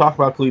 And we talk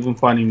about Cleveland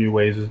finding new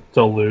ways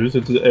to lose.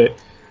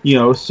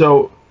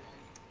 So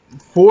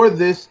for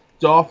this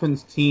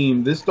Dolphins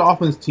team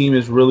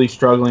is really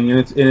struggling,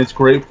 and it's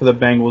great for the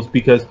Bengals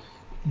because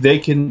they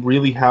can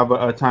really have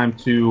a time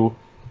to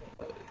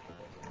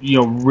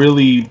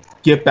really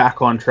get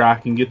back on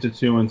track and get to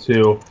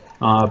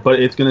 2-2. But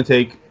it's going to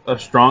take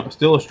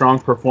still a strong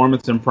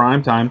performance in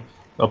primetime,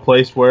 a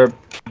place where the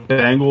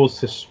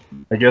Bengals,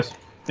 I guess,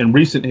 in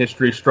recent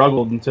history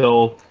struggled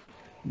until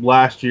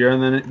last year,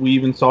 and then we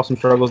even saw some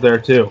struggles there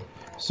too.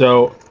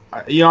 So,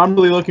 I'm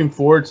really looking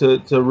forward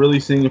to really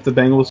seeing if the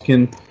Bengals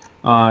can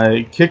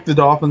kick the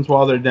Dolphins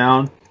while they're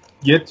down,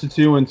 get to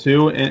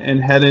 2-2,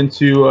 and head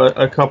into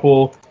a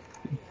couple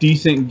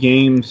decent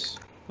games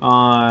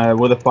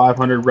with a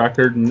 500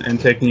 record and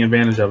taking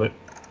advantage of it.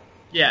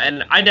 Yeah,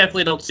 and I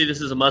definitely don't see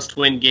this as a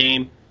must-win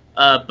game,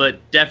 but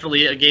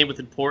definitely a game with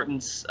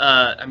importance.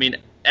 I mean,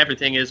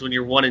 everything is when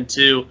you're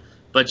 1-2,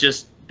 but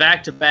just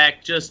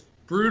back-to-back, just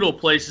brutal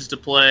places to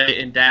play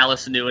in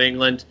Dallas and New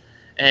England.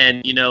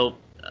 And,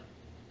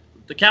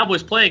 the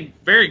Cowboys playing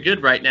very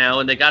good right now,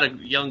 and they got a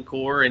young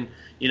core. And,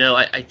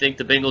 I think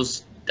the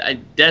Bengals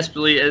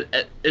desperately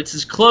 – it's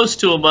as close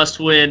to a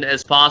must-win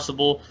as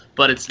possible,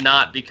 but it's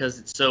not because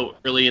it's so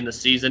early in the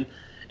season.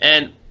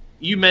 And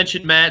you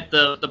mentioned, Matt,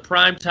 the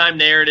primetime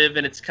narrative,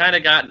 and it's kind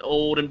of gotten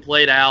old and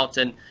played out.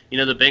 And,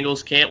 the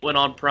Bengals can't win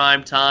on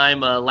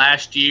primetime.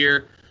 Last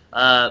year,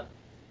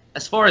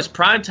 as far as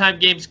primetime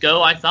games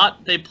go, I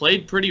thought they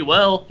played pretty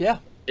well. Yeah.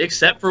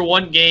 Except for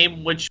one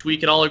game, which we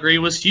can all agree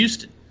was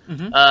Houston.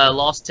 Mm-hmm.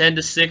 Lost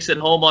 10-6 at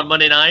home on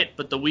Monday night,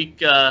 but the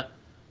week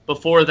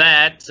before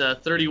that,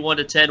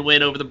 31-10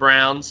 win over the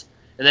Browns.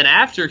 And then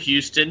after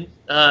Houston,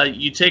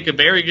 you take a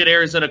very good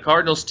Arizona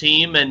Cardinals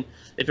team, and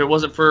if it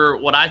wasn't for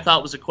what I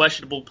thought was a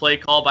questionable play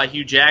call by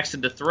Hugh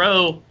Jackson to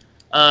throw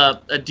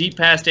a deep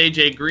pass to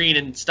A.J. Green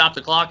and stop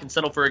the clock and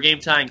settle for a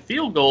game-tying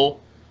field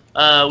goal,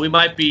 we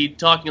might be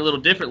talking a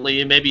little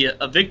differently and maybe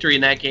a victory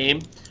in that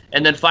game.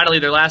 And then finally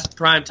their last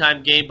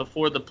primetime game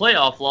before the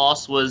playoff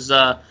loss was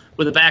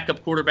with a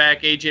backup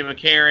quarterback, A.J.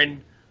 McCarron,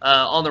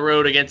 on the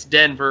road against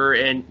Denver,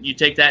 and you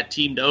take that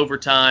team to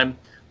overtime,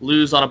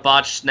 lose on a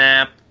botched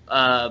snap,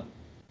 but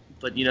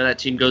that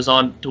team goes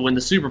on to win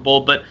the Super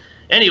Bowl. But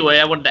anyway,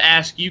 I wanted to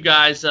ask you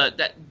guys,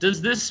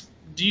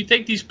 do you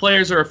think these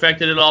players are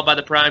affected at all by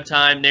the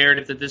primetime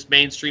narrative that this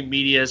mainstream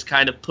media has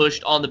kind of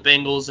pushed on the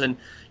Bengals? And,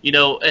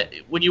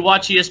 when you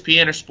watch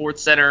ESPN or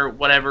SportsCenter or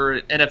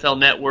whatever, NFL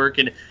Network,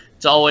 and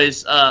it's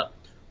always,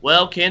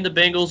 can the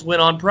Bengals win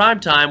on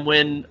primetime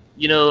when,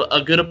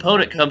 a good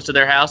opponent comes to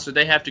their house or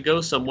they have to go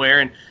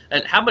somewhere?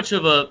 And how much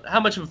of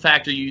a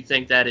factor do you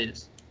think that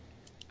is?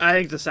 I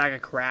think it's a sack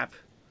of crap.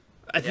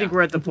 I think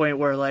we're at the point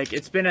where,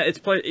 it's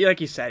played,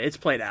 like you said, it's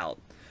played out.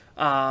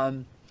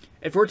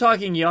 If we're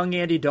talking young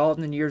Andy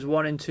Dalton in years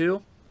 1 and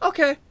 2,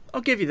 okay,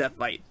 I'll give you that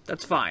fight.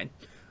 That's fine.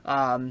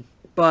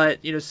 But,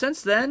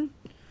 since then,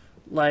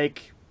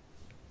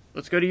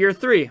 let's go to year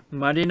 3.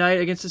 Monday night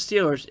against the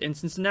Steelers in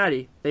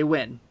Cincinnati. They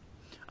win.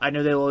 I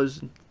know they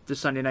lose the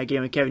Sunday night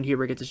game and Kevin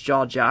Huber gets his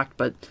jaw jacked,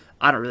 but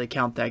I don't really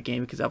count that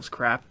game because that was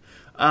crap.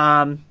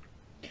 The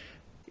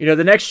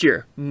next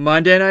year,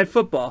 Monday Night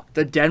Football,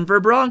 the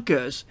Denver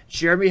Broncos,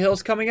 Jeremy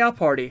Hill's coming out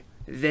party.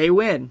 They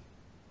win.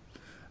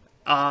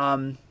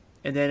 And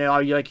then,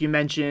 like you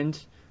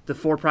mentioned, the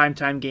 4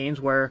 primetime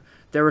games where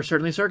there were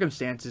certainly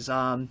circumstances.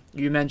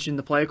 You mentioned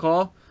the play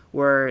call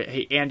where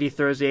Andy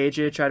throws the AJ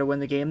to try to win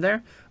the game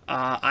there.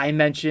 I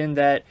mentioned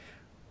that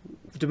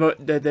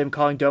them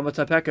calling Doma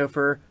Tapeko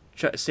for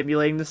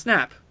simulating the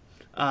snap.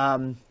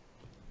 And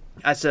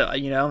you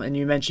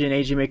mentioned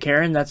AJ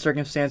McCarron, that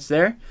circumstance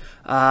there.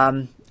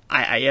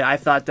 I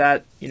thought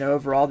that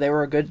overall they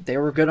were good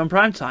on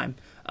primetime.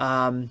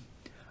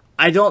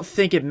 I don't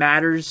think it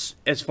matters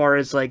as far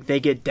as they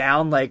get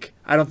down. I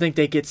don't think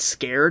they get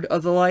scared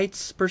of the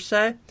lights per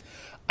se.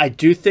 I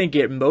do think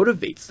it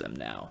motivates them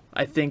now.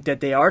 I think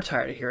that they are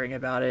tired of hearing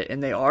about it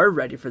and they are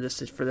ready for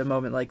the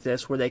moment like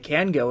this where they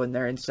can go in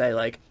there and say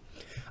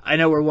I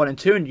know we're 1 and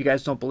 2 and you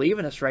guys don't believe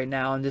in us right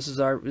now, and this is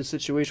the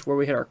situation where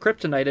we hit our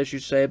kryptonite, as you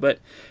say, but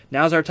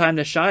now's our time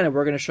to shine and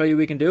we're going to show you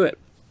we can do it.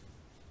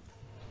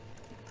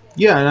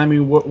 Yeah, and I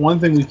mean, one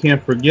thing we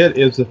can't forget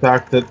is the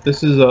fact that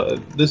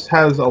this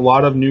has a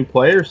lot of new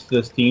players to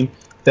this team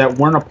that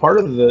weren't a part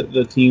of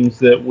the teams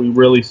that we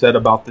really said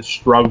about the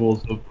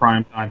struggles of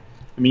primetime.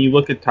 I mean, you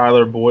look at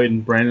Tyler Boyd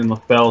and Brandon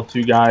LaFell,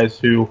 two guys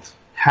who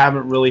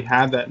haven't really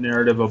had that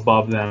narrative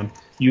above them.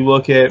 You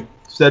look at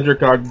Cedric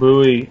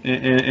Ogbui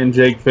and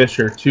Jake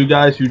Fisher, two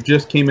guys who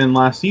just came in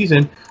last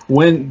season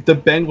when the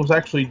Bengals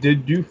actually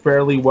did do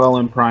fairly well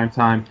in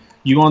primetime.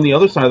 You go on the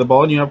other side of the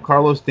ball and you have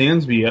Carlos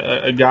Dansby,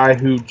 a guy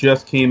who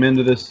just came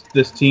into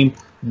this team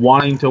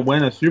wanting to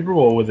win a Super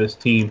Bowl with this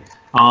team.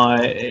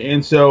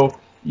 And so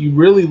you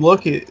really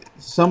look at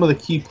some of the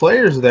key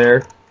players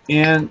there,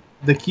 and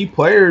the key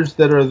players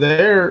that are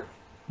there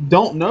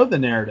don't know the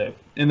narrative,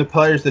 and the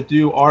players that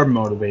do are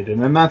motivated.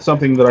 And that's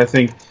something that I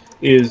think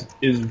is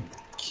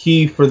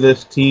key for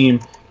this team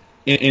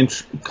in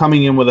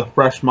coming in with a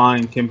fresh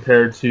mind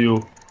compared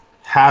to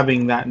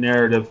having that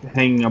narrative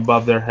hanging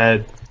above their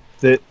head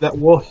that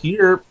we'll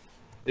hear,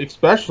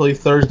 especially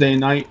Thursday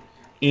night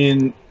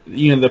in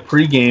the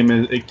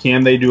pregame.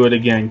 Can they do it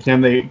again?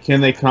 Can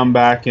they come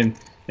back and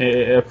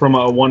from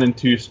a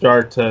 1-2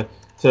 start to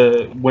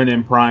win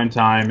in prime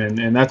time?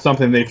 And that's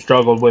something they've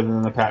struggled with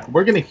in the past.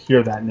 We're going to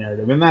hear that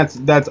narrative, and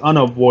that's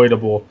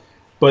unavoidable.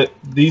 But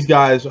these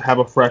guys have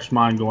a fresh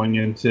mind going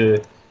into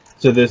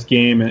this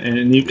game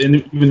and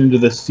even into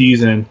this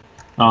season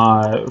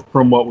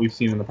from what we've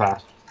seen in the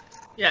past.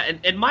 Yeah,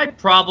 and my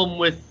problem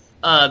with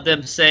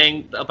them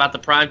saying about the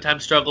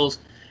primetime struggles,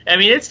 I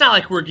mean, it's not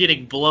like we're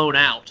getting blown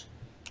out.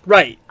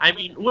 Right. I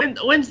mean,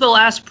 when's the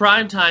last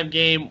primetime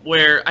game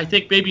where I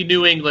think maybe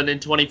New England in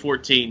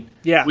 2014?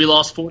 Yeah. We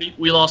lost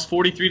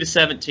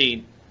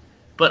 43-17.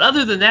 But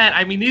other than that,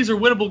 I mean, these are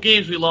winnable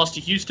games. We lost to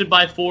Houston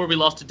by 4. We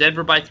lost to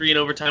Denver by 3 in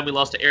overtime. We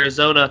lost to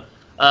Arizona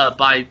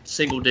by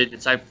single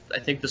digits. I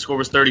think the score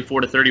was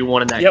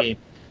 34-31 in that game.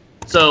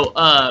 So,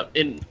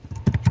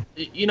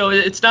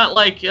 it's not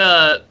like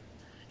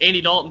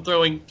Andy Dalton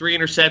throwing 3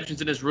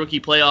 interceptions in his rookie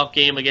playoff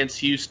game against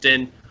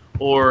Houston,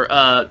 or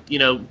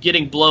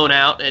getting blown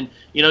out. And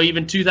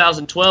even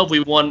 2012, we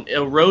won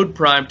a road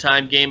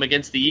primetime game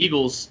against the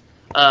Eagles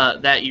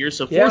that year.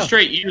 So 4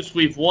 straight years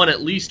we've won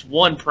at least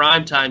one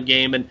primetime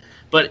game.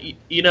 But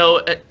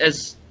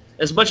as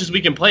much as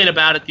we complain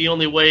about it, the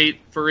only way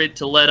for it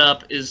to let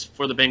up is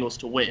for the Bengals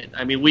to win.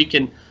 I mean, we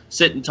can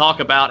sit and talk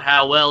about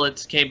how well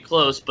it came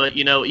close, but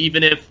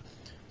even if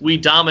we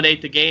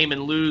dominate the game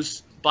and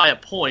lose by a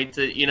point,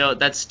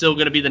 that's still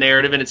going to be the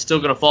narrative, and it's still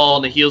going to fall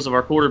on the heels of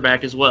our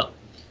quarterback as well.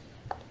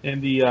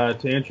 And to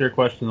answer your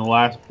question, the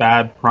last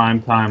bad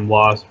primetime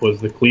loss was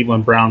the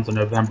Cleveland Browns on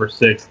November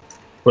 6th,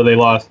 where they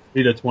lost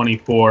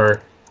 3-24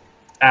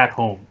 at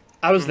home.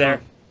 I was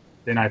there.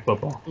 Day Night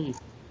Football.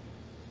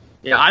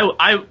 Yeah,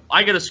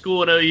 I go to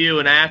school at OU,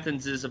 and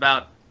Athens is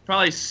about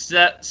probably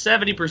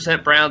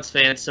 70% Browns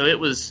fans, so it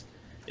was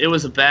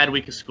a bad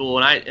week of school,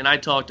 and I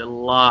talked a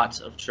lot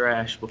of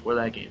trash before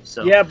that game.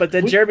 So yeah, but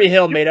then Jeremy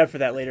Hill made up for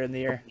that later in the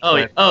year.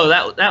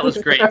 That was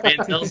great.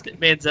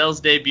 Manziel's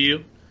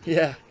debut.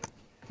 Yeah.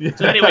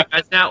 So anyway,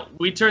 guys, now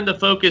we turn the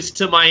focus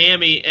to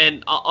Miami,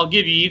 and I'll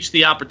give you each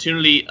the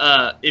opportunity,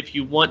 if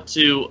you want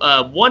to,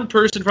 one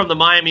person from the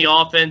Miami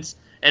offense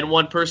and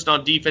one person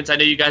on defense. I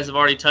know you guys have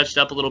already touched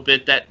up a little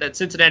bit that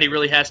Cincinnati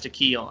really has to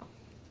key on.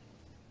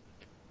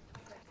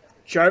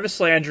 Jarvis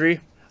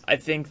Landry. I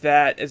think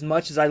that as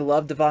much as I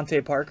love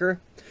Devontae Parker,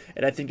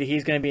 and I think that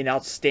he's going to be an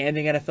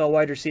outstanding NFL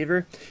wide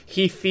receiver,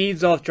 he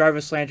feeds off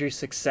Jarvis Landry's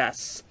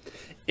success.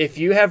 If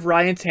you have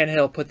Ryan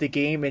Tannehill put the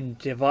game in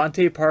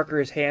Devontae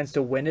Parker's hands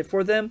to win it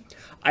for them,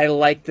 I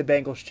like the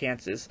Bengals'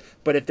 chances.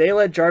 But if they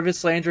let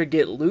Jarvis Landry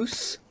get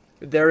loose,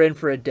 they're in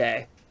for a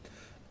day.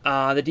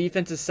 The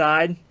defensive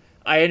side,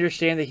 I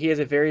understand that he has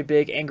a very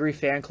big angry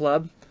fan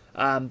club.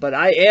 But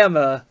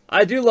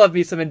I do love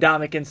me some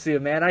Ndamukong Suh,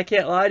 man. I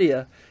can't lie to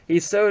you.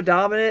 He's so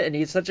dominant, and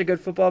he's such a good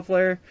football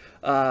player.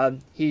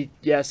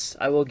 Yes,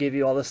 I will give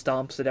you all the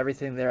stomps and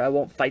everything there. I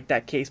won't fight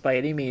that case by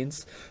any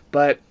means,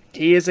 but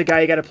he is a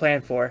guy you got to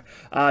plan for.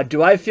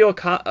 Do I feel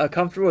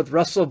comfortable with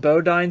Russell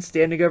Bodine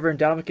standing over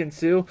Ndamukong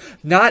Suh?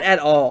 Not at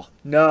all.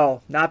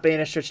 No, not by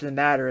any stretch of the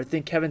matter. I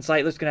think Kevin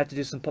Zeitler's going to have to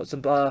do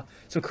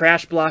some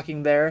crash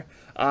blocking there.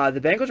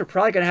 The Bengals are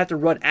probably going to have to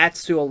run at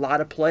Suh a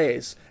lot of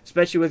plays,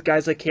 especially with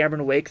guys like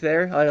Cameron Wake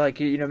there.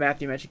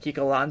 Matthew mentioned Kiko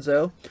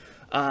Alonso.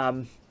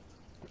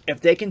 If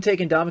they can take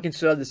Ndamukong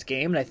Suh out of this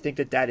game, and I think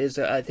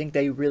I think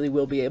they really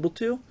will be able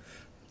to.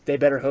 They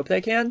better hope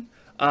they can.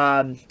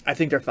 I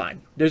think they're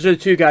fine. Those are the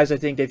two guys I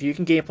think that if you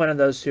can game plan on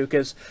those two,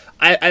 because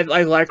I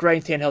like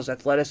Ryan Tannehill's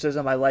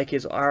athleticism. I like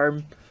his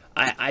arm.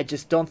 I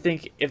just don't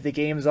think if the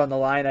game's on the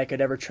line, I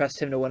could ever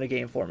trust him to win a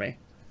game for me.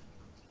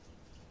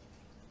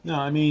 No,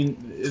 I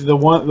mean, the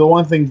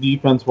one thing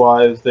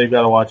defense-wise they've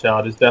got to watch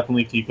out is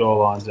definitely Kiko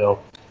Alonso.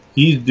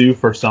 He's due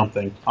for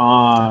something,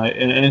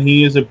 and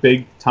he is a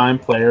big-time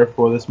player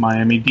for this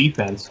Miami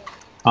defense.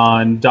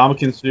 And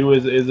Ndamukong Suh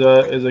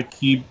is a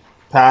key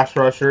pass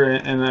rusher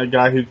and a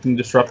guy who can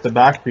disrupt the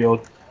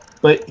backfield,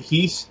 but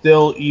he's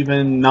still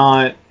even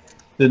not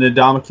the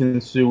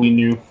Ndamukong Suh we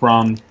knew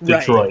from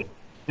Detroit, right.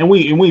 and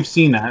we've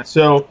seen that.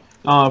 So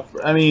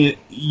I mean,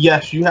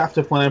 yes, you have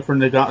to plan for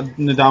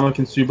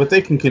Ndamukong Suh, but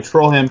they can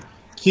control him.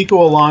 Kiko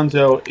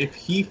Alonso, if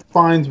he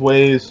finds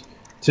ways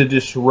to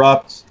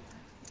disrupt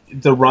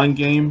the run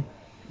game,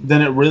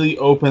 then it really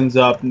opens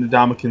up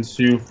Ndamukong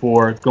Suh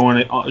for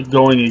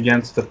going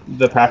against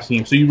the passing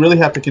game. So you really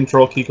have to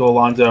control Kiko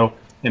Alonso,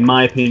 in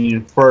my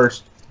opinion,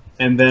 first,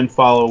 and then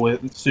follow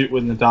suit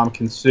with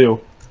Ndamukong Suh.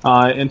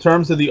 In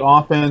terms of the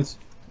offense,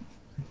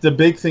 the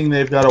big thing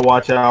they've got to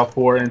watch out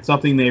for, and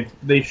something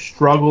they've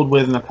struggled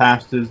with in the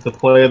past, is the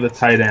play of the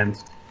tight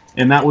ends,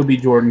 and that would be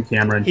Jordan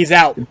Cameron. He's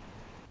out.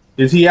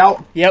 Is he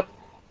out? Yep.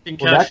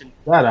 Concussion.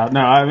 Well, that out. No,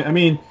 I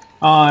mean,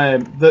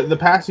 the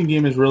passing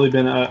game has really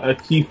been a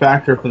key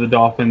factor for the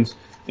Dolphins,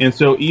 and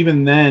so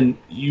even then,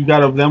 you got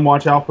to then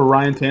watch out for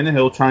Ryan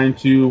Tannehill trying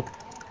to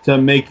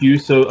make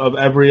use of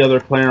every other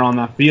player on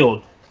that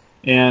field.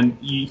 And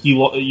he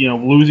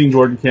losing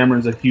Jordan Cameron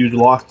is a huge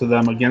loss to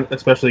them,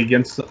 especially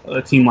against a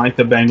team like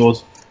the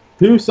Bengals,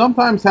 who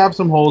sometimes have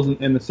some holes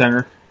in the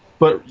center.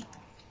 But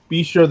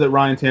be sure that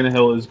Ryan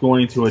Tannehill is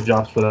going to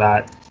adjust for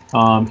that.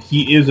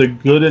 He is a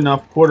good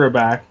enough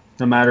quarterback,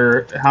 no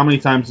matter how many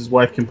times his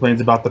wife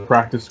complains about the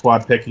practice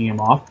squad picking him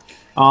off,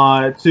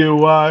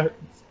 to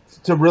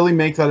really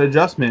make that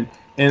adjustment.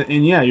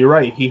 And yeah, you're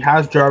right. He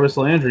has Jarvis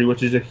Landry,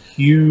 which is a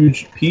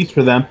huge piece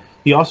for them.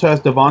 He also has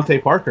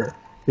Devontae Parker,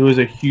 who is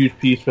a huge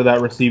piece for that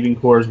receiving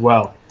core as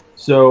well.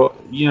 So,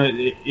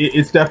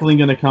 it's definitely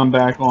going to come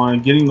back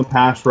on getting the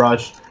pass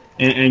rush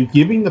and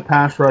giving the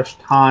pass rush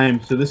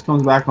time. So this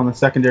comes back on the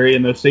secondary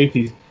and those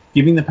safeties,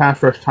 giving the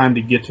pass rush time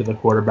to get to the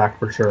quarterback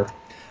for sure.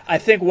 I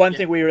think one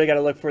thing we really got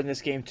to look for in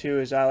this game, too,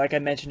 is, like I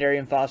mentioned,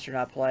 Arian Foster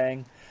not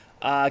playing.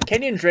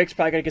 Kenyon Drake's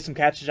probably going to get some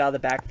catches out of the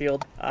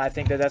backfield. I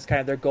think that's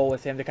kind of their goal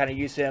with him, to kind of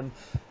use him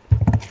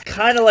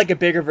kind of like a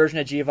bigger version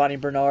of Giovanni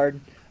Bernard.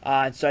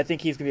 So I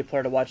think he's going to be a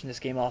player to watch in this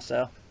game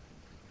also.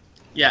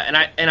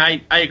 Yeah, and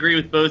I agree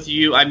with both of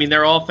you. I mean,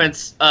 their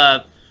offense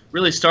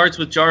really starts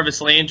with Jarvis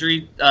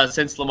Landry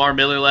since Lamar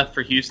Miller left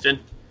for Houston.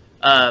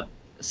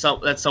 So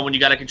that's someone you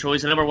got to control.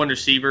 He's the number one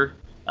receiver,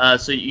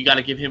 so you got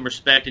to give him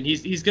respect. And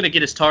he's going to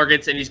get his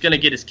targets and he's going to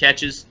get his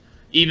catches.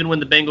 Even when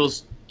the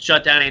Bengals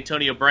shut down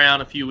Antonio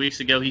Brown a few weeks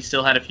ago, he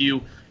still had a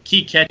few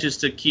key catches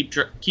to keep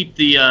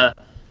the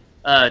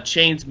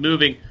chains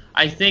moving.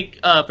 I think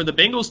for the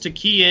Bengals to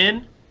key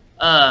in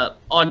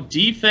on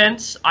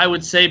defense, I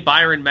would say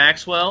Byron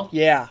Maxwell.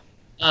 Yeah.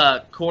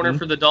 Corner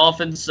for the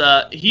Dolphins.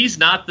 He's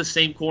not the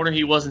same corner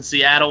he was in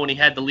Seattle when he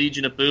had the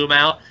Legion of Boom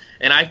out.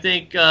 And I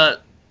think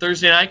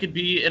Thursday night could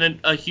be in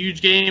a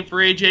huge game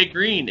for A.J.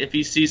 Green if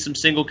he sees some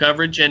single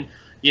coverage. And,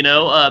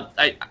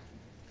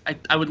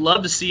 I would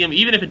love to see him,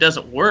 even if it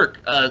doesn't work,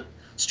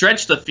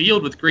 stretch the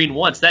field with Green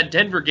once. That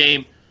Denver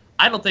game,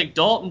 I don't think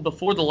Dalton,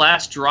 before the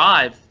last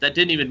drive, that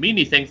didn't even mean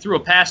anything, threw a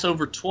pass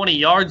over 20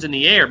 yards in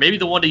the air. Maybe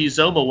the one to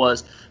Uzoma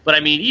was. But,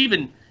 I mean,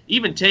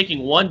 even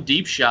taking one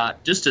deep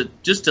shot just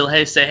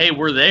to say, hey,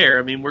 we're there.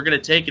 I mean, we're going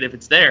to take it if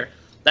it's there.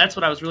 That's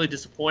what I was really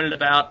disappointed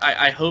about.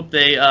 I hope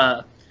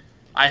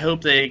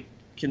they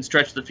can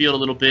stretch the field a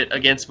little bit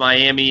against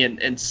Miami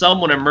and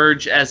someone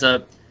emerge as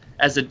a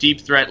deep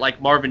threat like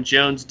Marvin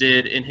Jones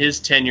did in his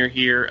tenure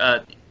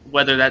here,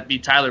 whether that be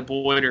Tyler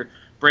Boyd or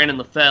Brandon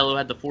LaFell, who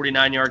had the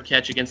 49-yard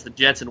catch against the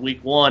Jets in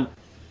Week 1.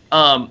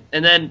 And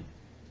then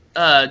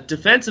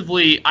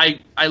defensively,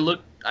 I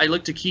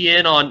look to key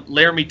in on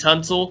Laramie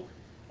Tunsil,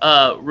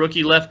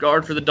 rookie left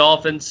guard for the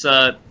Dolphins.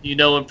 You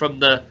know him from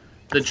the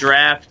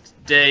draft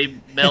day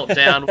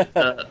meltdown with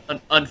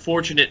an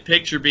unfortunate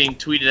picture being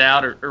tweeted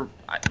out, or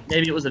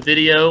maybe it was a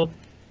video.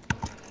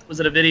 Was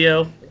it a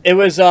video? It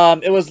was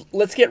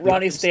let's get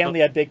Ronnie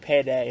Stanley a big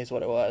payday is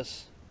what it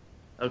was.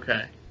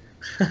 Okay.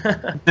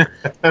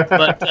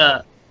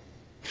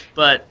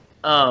 but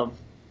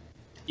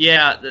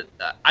yeah,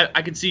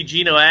 I could see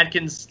Geno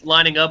Atkins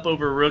lining up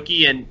over a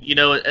rookie, and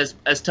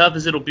as tough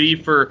as it'll be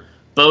for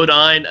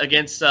Bodine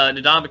against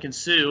Ndamukong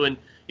Suh, and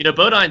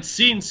Bodine's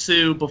seen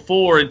Suh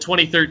before in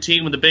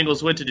 2013 when the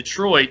Bengals went to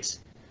Detroit.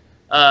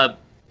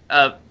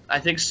 I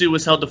think Suh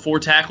was held to 4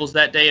 tackles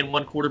that day in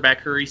one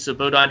quarterback hurry, so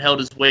Bodine held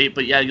his weight.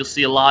 But, yeah, you'll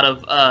see a lot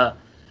of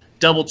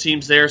double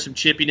teams there, some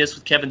chippiness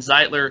with Kevin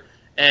Zeitler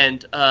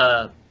and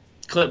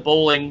Clint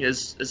Bowling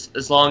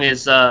as long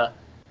as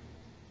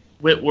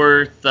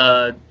Whitworth,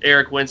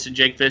 Eric Winston,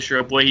 Jake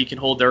Fisher, boy, he can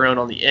hold their own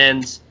on the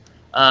ends.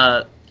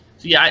 So,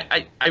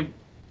 yeah,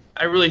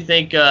 I really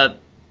think the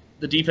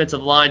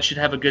defensive line should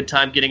have a good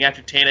time getting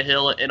after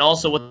Tannehill. And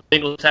also what the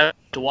Bengals have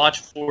to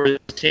watch for is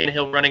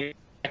Tannehill running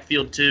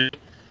backfield too.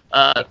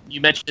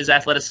 You mentioned his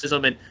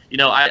athleticism, and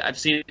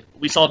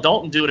we saw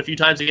Dalton do it a few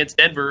times against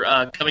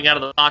Denver, coming out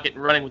of the pocket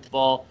and running with the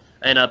ball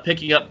and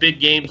picking up big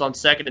games on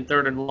 2nd and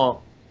 3rd and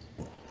long.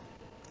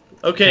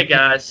 Okay,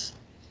 guys.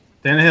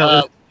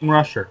 Tannehill is the leading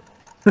rusher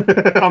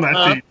on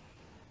that team.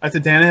 I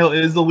said Tannehill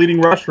is the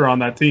leading rusher on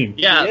that team.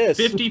 Yeah,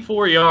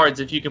 54 yards,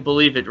 if you can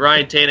believe it.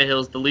 Ryan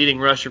Tannehill is the leading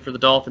rusher for the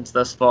Dolphins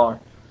thus far.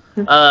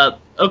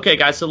 Okay,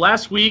 guys, so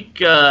last week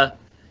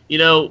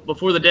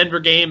before the Denver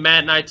game,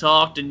 Matt and I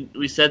talked, and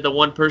we said the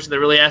one person that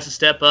really has to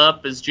step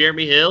up is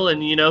Jeremy Hill,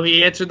 and,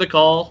 he answered the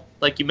call.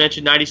 like you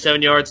mentioned,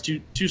 97 yards,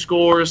 two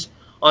scores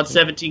on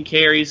 17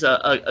 carries.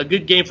 A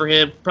good game for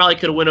him. Probably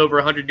could have went over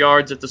 100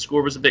 yards if the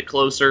score was a bit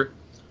closer.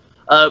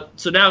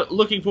 So now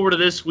looking forward to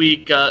this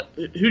week,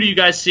 who do you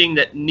guys seeing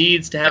that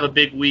needs to have a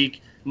big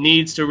week,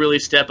 needs to really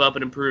step up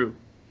and improve?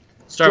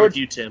 Start with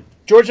you, Tim.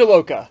 George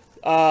Iloka.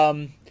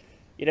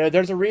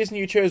 There's a reason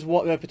you chose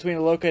between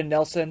Iloka and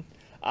Nelson.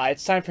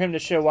 It's time for him to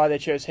show why they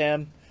chose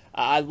him.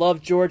 I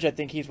love George. I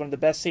think he's one of the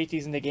best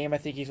safeties in the game. I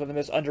think he's one of the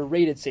most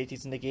underrated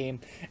safeties in the game.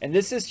 And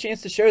this is his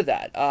chance to show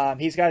that.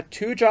 He's got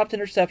 2 dropped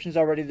interceptions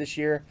already this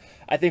year.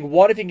 I think,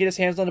 1, if he can get his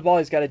hands on the ball,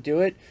 he's got to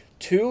do it.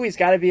 2, he's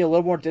got to be a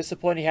little more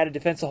disciplined. He had a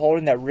defensive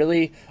holding that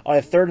really, on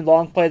a 3rd and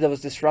long play that was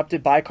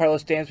disrupted by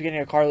Carlos Dansby getting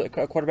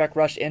a quarterback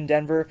rush in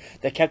Denver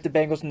that kept the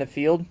Bengals in the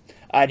field.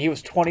 And he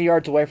was 20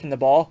 yards away from the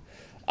ball.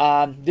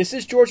 This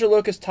is George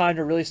Iloka's time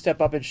to really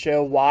step up and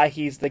show why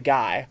he's the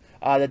guy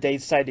that they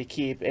decided to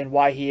keep and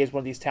why he is one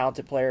of these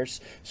talented players.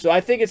 So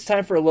I think it's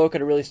time for Iloka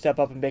to really step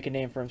up and make a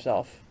name for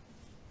himself.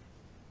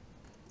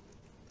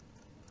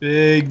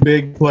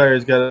 Big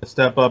player's got to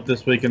step up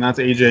this week, and that's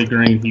A.J.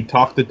 Green. He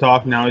talked the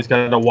talk, now he's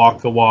got to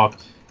walk the walk.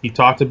 He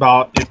talked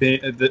about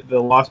the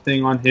loss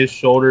being on his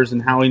shoulders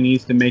and how he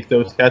needs to make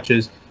those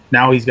catches.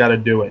 Now he's got to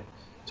do it.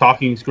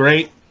 Talking's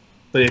great,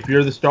 but if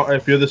you're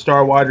the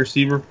star wide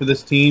receiver for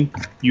this team,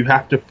 you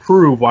have to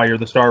prove why you're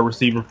the star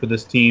receiver for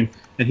this team.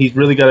 And he's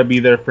really got to be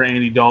there for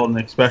Andy Dalton,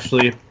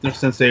 especially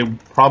since they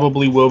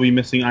probably will be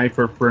missing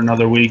Eifert for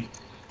another week.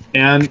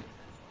 And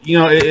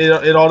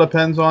it all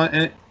depends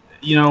on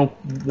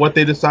what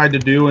they decide to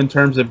do in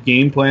terms of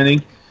game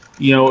planning.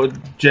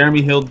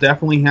 Jeremy Hill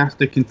definitely has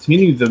to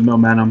continue the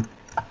momentum,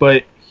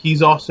 but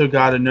he's also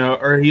got to know,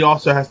 or he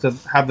also has to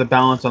have the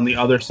balance on the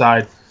other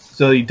side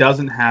so he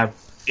doesn't have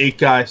 8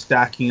 guys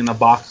stacking in the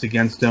box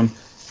against him.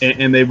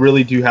 And they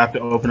really do have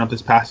to open up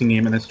this passing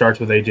game, and it starts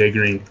with A.J.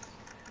 Green.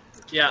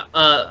 Yeah,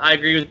 I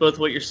agree with both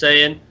what you're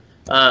saying.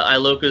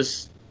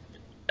 Iloka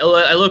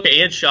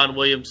and Sean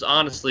Williams,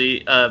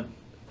 honestly,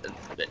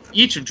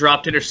 each have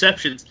dropped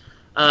interceptions.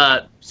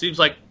 Seems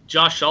like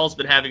Josh Shaw's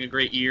been having a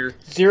great year.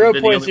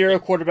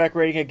 0.0 quarterback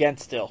rating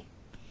against still.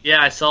 Yeah,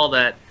 I saw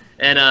that.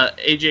 And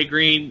A.J.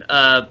 Green,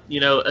 a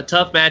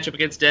tough matchup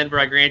against Denver,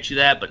 I grant you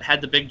that, but had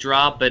the big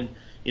drop. And,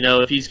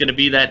 if he's going to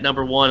be that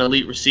number 1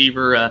 elite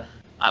receiver,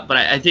 but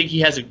I think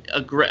he has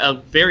a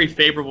very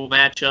favorable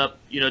matchup.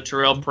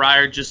 Terrell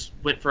Pryor just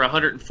went for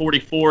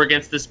 144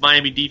 against this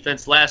Miami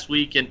defense last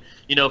week, and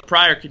if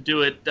Pryor could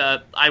do it,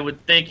 I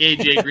would think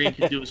A.J. Green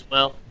could do as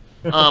well.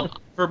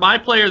 For my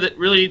player that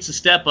really needs to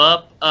step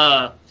up,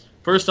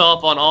 first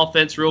off on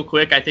offense, real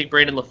quick, I think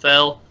Brandon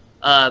LaFell.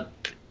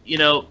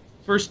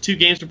 First 2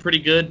 games were pretty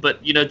good,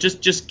 but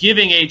just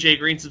giving A.J.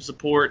 Green some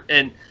support,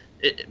 and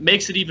it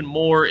makes it even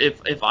more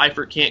if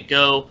Eifert can't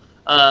go.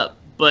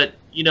 But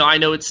I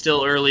know it's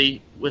still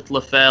early with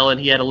LaFell, and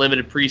he had a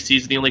limited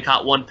preseason. He only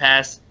caught 1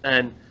 pass,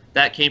 and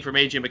that came from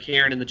A.J.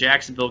 McCarron in the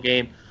Jacksonville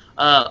game.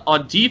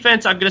 On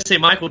defense, I'm going to say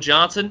Michael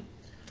Johnson.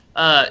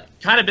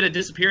 Kind of been a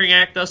disappearing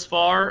act thus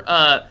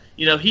far.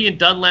 He and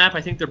Dunlap,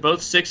 I think they're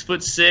both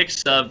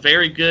 6'6",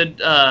 very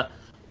good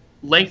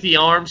lengthy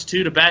arms,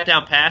 too, to bat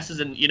down passes.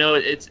 And,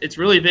 it's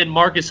really been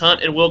Marcus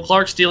Hunt and Will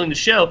Clark stealing the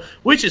show,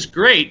 which is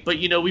great. But,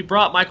 we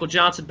brought Michael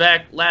Johnson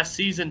back last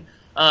season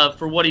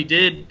for what he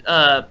did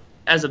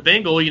as a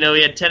Bengal. He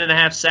had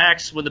 10.5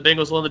 sacks when the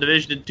Bengals won the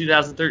division in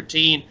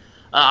 2013.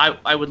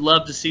 I would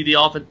love to see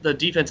the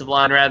defensive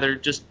line rather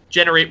just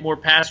generate more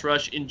pass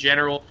rush in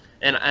general,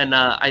 and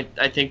I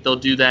think they'll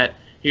do that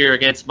here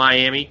against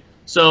Miami.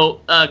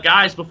 So,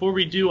 guys, before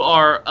we do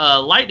our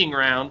lightning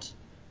round,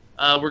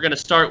 we're going to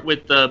start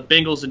with the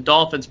Bengals and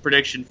Dolphins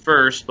prediction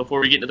first before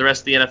we get into the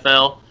rest of the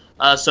NFL.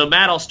 So,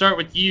 Matt, I'll start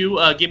with you.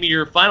 Give me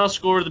your final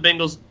score of the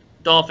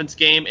Bengals-Dolphins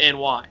game and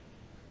why.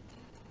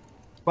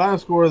 Final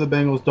score of the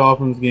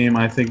Bengals-Dolphins game,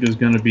 I think, is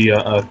going to be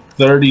a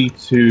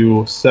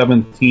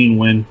 30-17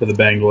 win for the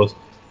Bengals.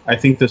 I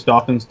think this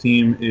Dolphins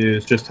team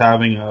is just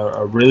having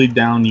a really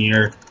down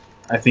year.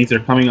 I think they're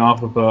coming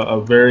off of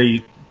a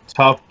very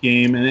tough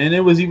game, and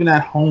it was even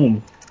at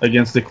home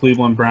against the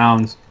Cleveland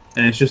Browns,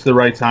 and it's just the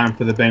right time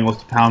for the Bengals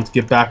to pounce,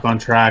 get back on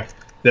track.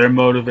 They're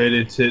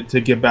motivated to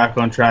get back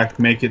on track,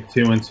 make it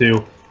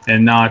 2-2,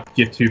 and not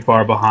get too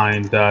far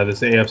behind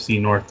this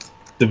AFC North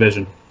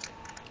division.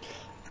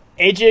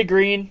 A.J.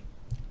 Green,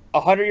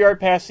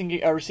 100-yard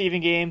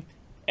receiving game,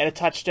 and a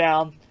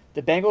touchdown.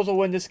 The Bengals will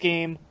win this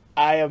game.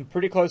 I am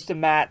pretty close to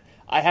Matt.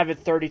 I have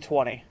it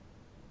 30-20.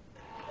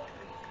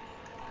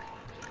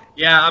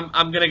 Yeah,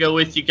 I'm going to go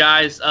with you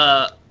guys.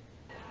 I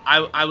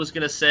was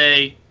going to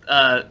say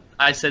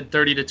I said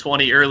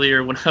 30-20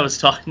 earlier when I was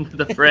talking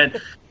with a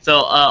friend.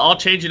 So I'll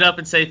change it up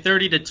and say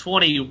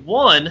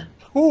 30-21.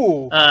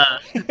 Ooh.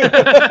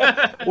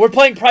 We're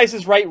playing Price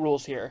is Right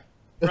rules here.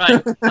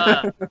 Right.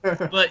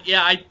 But,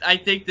 yeah, I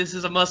think this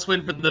is a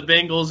must-win for the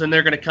Bengals, and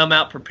they're going to come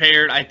out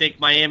prepared. I think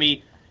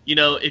Miami,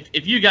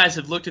 if you guys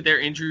have looked at their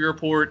injury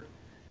report,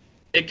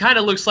 it kind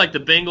of looks like the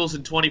Bengals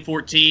in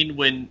 2014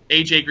 when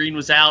A.J. Green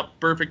was out,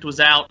 Burfict was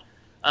out,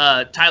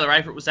 Tyler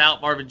Eifert was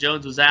out, Marvin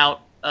Jones was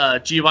out,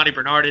 Giovanni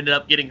Bernard ended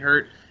up getting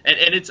hurt.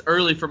 and it's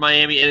early for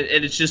Miami,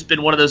 and it's just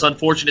been one of those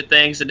unfortunate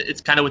things. And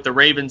it's kind of with the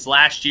Ravens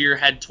last year,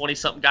 had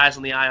 20-something guys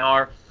on the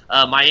IR.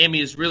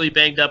 Miami is really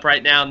banged up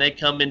right now, and they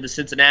come into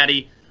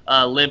Cincinnati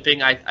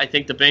limping. I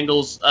think the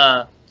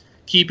Bengals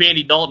keep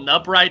Andy Dalton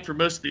upright for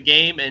most of the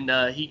game,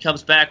 and he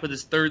comes back with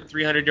his third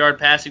 300-yard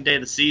passing day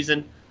of the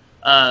season.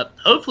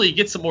 Hopefully he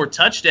gets some more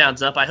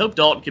touchdowns up. I hope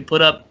Dalton can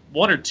put up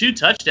 1 or 2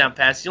 touchdown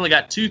passes. He only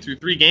got 2 through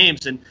 3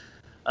 games, and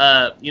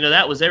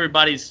that was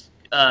everybody's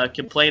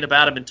complaint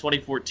about him in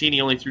 2014.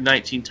 He only threw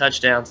 19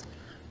 touchdowns.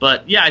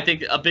 But yeah, I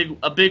think a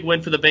big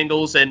win for the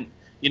Bengals, and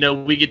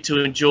we get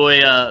to enjoy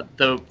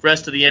the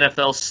rest of the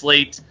NFL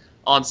slate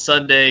on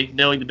Sunday,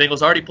 knowing the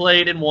Bengals already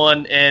played and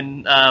won,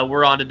 and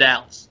we're on to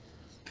Dallas.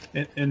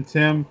 And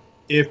Tim,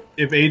 if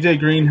AJ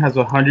Green has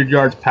 100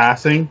 yards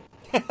passing,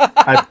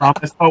 I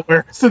promise I'll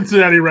wear a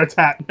Cincinnati Reds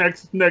hat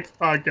next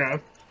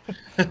podcast.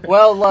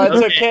 Well,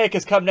 it's okay,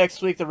 because come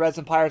next week, the Reds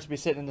and Pirates will be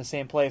sitting in the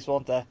same place,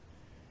 won't they?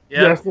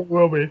 Yep. Yes, they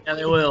will be. Yeah,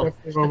 they will. Yes,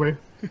 they will be.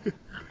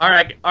 All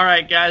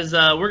right, guys.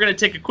 We're going to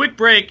take a quick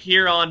break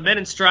here on Men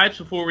in Stripes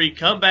before we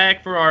come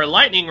back for our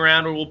lightning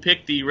round, where we'll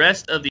pick the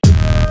rest of the.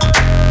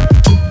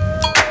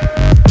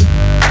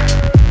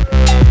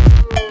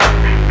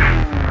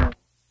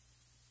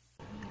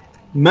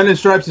 Men in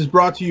Stripes is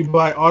brought to you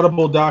by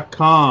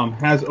Audible.com.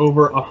 Has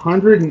over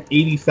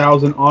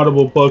 180,000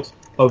 Audible books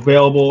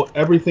available.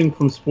 Everything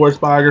from sports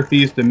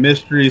biographies to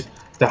mysteries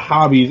to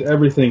hobbies,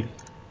 everything.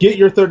 Get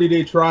your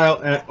 30-day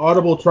trial at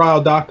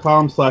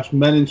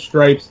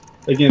audibletrial.com/meninstripes.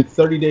 Again,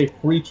 30-day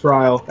free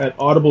trial at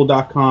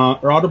audible.com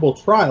or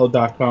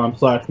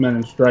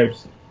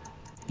audibletrial.com/meninstripes.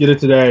 Get it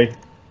today.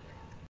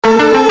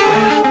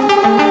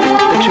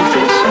 The truth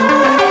is,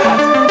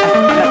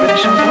 I'm not really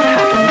sure what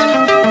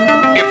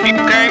happened. If you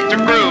came to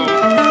prove,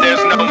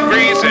 there's no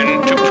reason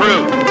to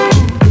prove.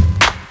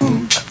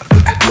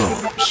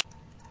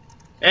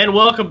 And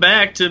welcome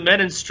back to Men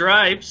in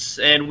Stripes,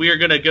 and we are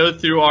going to go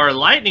through our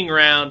lightning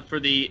round for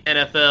the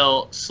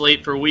NFL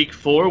slate for Week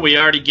 4. We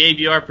already gave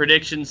you our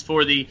predictions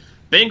for the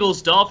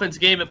Bengals-Dolphins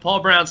game at Paul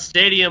Brown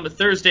Stadium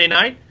Thursday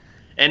night,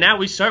 and now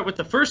we start with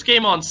the first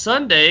game on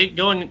Sunday,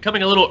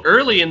 coming a little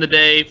early in the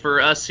day for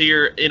us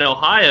here in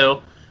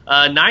Ohio.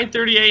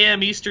 9:30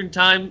 a.m. Eastern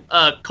Time.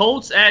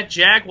 Colts at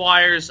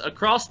Jaguars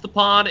across the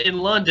pond in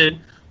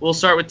London. We'll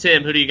start with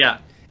Tim. Who do you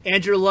got?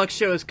 Andrew Luck's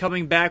show is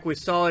coming back. We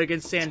saw it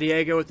against San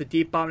Diego with the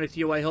deep bomb to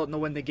T.Y. Hilton to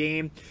win the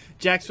game.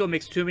 Jacksonville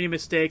makes too many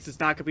mistakes.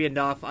 It's not going to be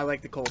enough. I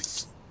like the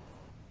Colts.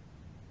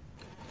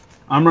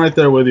 I'm right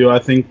there with you. I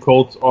think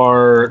Colts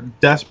are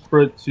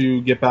desperate to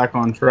get back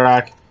on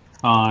track.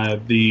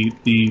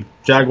 The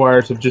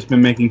Jaguars have just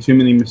been making too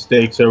many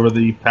mistakes over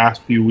the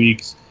past few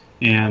weeks,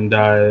 and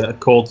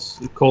Colts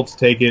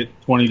take it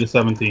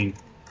 20-17.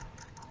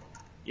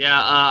 Yeah,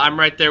 I'm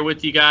right there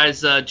with you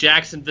guys.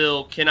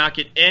 Jacksonville cannot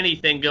get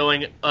anything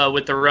going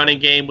with the running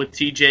game with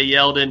T.J.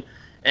 Yeldon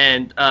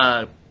and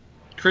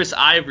Chris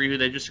Ivory, who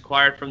they just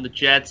acquired from the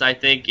Jets. I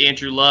think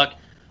Andrew Luck,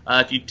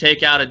 if you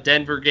take out a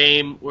Denver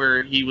game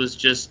where he was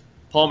just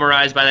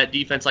pulverized by that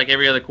defense like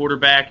every other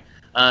quarterback,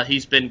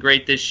 he's been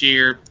great this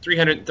year.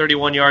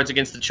 331 yards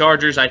against the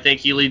Chargers. I think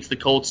he leads the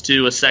Colts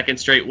to a second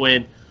straight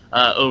win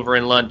over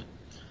in London.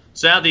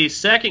 So now the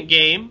second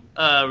game,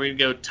 we're going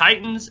to go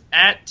Titans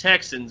at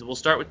Texans. We'll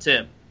start with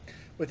Tim.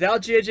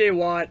 Without J.J.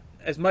 Watt,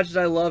 as much as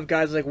I love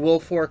guys like Will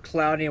Fork,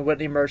 Clowney, and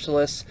Whitney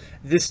Merciless,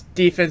 this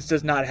defense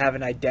does not have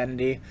an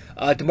identity.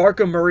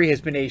 DeMarco Murray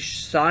has been a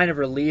sign of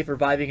relief,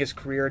 reviving his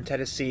career in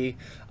Tennessee.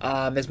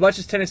 As much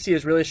as Tennessee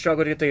has really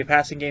struggled to get the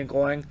passing game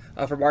going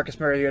for Marcus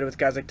Mariota with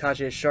guys like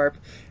Tajay Sharp,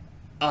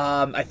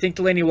 I think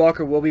Delaney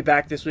Walker will be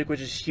back this week,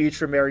 which is huge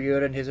for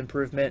Mariota and his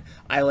improvement.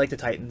 I like the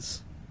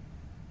Titans.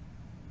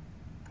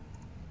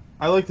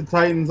 I like the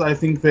Titans. I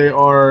think they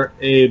are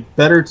a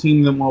better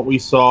team than what we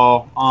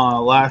saw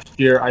last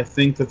year. I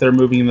think that they're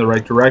moving in the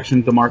right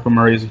direction. DeMarco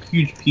Murray is a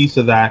huge piece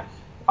of that.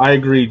 I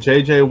agree.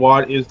 J.J.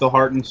 Watt is the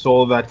heart and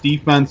soul of that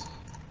defense.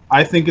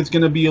 I think it's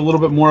going to be a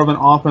little bit more of an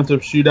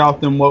offensive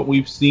shootout than what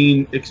we've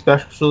seen,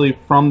 especially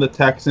from the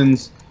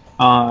Texans.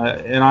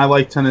 And I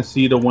like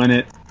Tennessee to win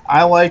it.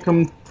 I like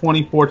them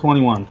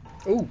 24-21.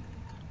 Ooh.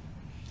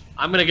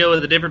 I'm going to go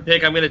with a different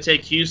pick. I'm going to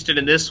take Houston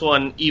in this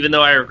one, even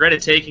though I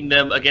regretted taking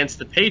them against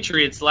the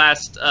Patriots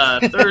last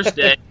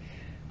Thursday.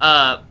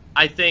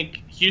 I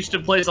think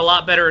Houston plays a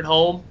lot better at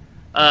home.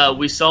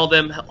 We saw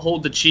them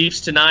hold the Chiefs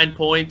to 9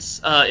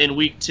 points in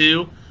Week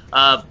 2.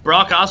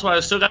 Brock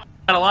Osweiler still got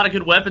a lot of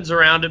good weapons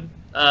around him.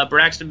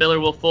 Braxton Miller,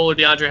 Will Fuller,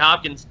 DeAndre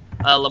Hopkins,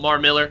 Lamar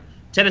Miller.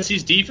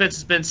 Tennessee's defense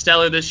has been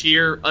stellar this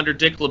year under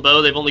Dick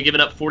LeBeau. They've only given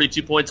up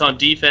 42 points on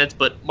defense,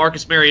 but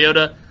Marcus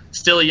Mariota,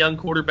 still a young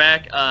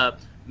quarterback,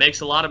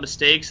 makes a lot of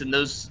mistakes, and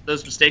those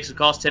mistakes have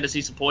cost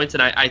Tennessee some points,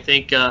 and I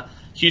think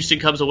Houston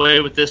comes away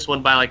with this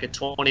one by like a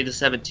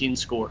 20-17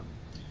 score.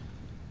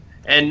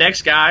 And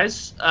next,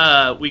 guys,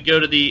 we go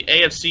to the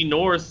AFC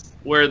North,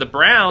 where the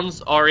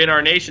Browns are in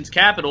our nation's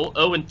capital,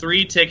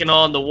 0-3, taking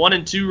on the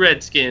 1-2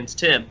 Redskins.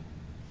 Tim.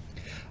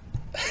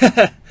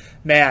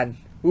 Man,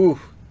 ooh,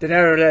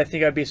 Never did I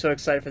think I'd be so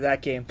excited for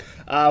that game.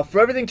 For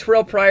everything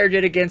Terrell Pryor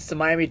did against the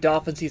Miami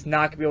Dolphins, he's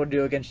not going to be able to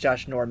do against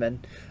Josh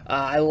Norman.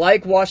 I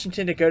like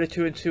Washington to go to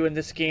 2-2 in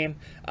this game.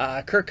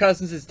 Kirk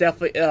Cousins is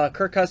definitely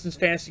Kirk Cousins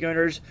fantasy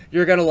owners.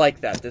 You're going to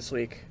like that this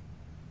week.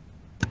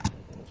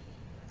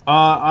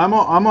 I'm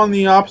on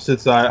the opposite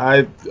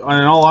side. In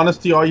all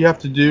honesty, all you have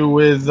to do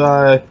with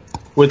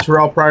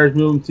Terrell Pryor's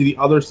moving to the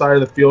other side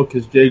of the field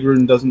because Jay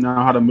Gruden doesn't know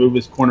how to move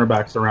his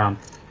cornerbacks around.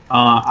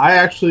 I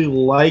actually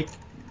like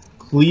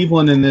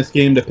Cleveland in this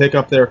game to pick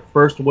up their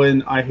first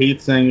win. I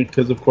hate saying it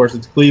because, of course,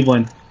 it's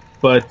Cleveland,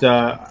 but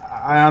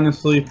I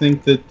honestly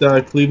think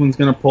that Cleveland's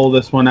going to pull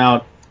this one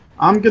out.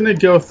 I'm going to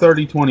go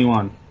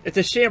 30-21. It's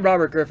a shame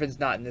Robert Griffin's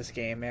not in this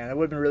game, man. It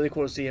would have been really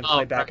cool to see him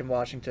play back in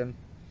Washington.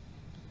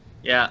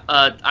 Yeah,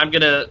 I'm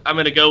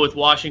gonna go with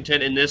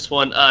Washington in this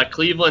one.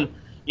 Cleveland,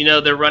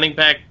 their running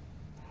back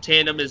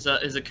tandem is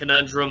a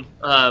conundrum.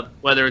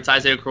 Whether it's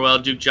Isaiah Crowell,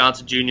 Duke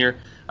Johnson Jr.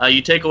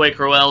 You take away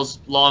Crowell's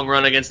long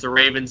run against the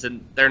Ravens,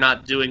 and they're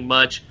not doing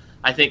much.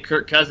 I think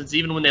Kirk Cousins,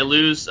 even when they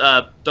lose,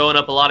 throwing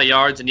up a lot of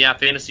yards, and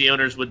fantasy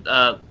owners would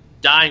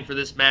dying for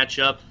this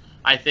matchup.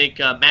 I think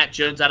Matt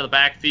Jones out of the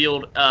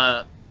backfield,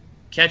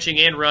 catching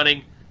and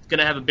running, is going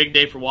to have a big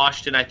day for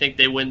Washington. I think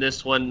they win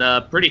this one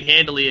pretty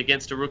handily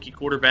against a rookie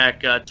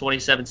quarterback,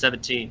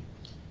 27-17.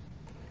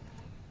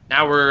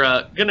 Now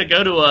we're going to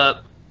go to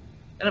a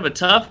kind of a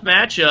tough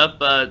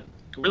matchup.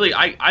 Really,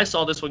 I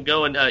saw this one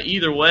going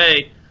either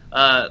way.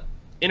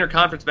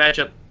 Interconference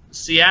matchup,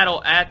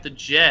 Seattle at the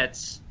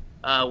Jets,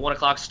 1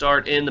 o'clock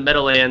start in the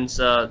Meadowlands.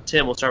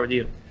 Tim, we'll start with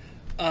you.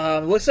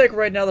 Looks like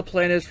right now the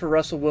plan is for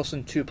Russell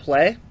Wilson to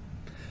play.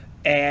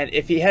 And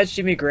if he has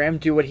Jimmy Graham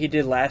do what he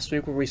did last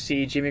week, where we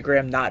see Jimmy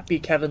Graham not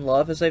beat Kevin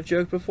Love, as I've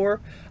joked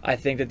before, I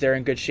think that they're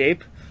in good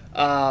shape.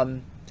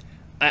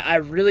 I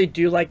really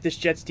do like this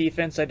Jets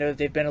defense. I know that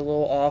they've been a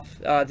little off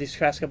these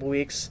past couple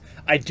weeks.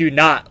 I do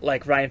not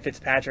like Ryan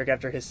Fitzpatrick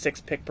after his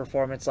 6-pick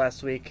performance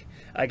last week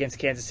against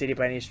Kansas City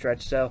by any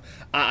stretch. So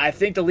I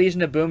think the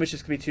Legion of Boom is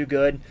just going to be too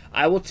good.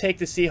 I will take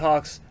the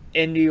Seahawks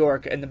in New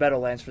York in the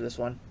Meadowlands for this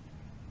one.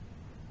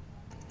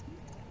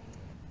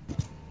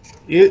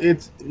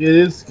 It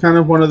is kind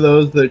of one of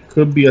those that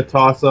could be a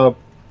toss-up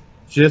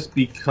just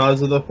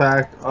because of the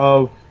fact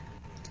of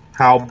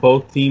how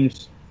both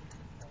teams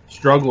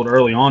struggled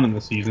early on in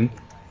the season,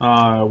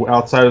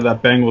 outside of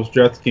that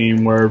Bengals-Jets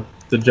game where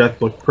the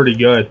Jets looked pretty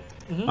good.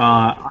 Mm-hmm.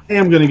 I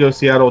am going to go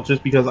Seattle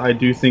just because I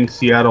do think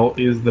Seattle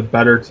is the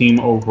better team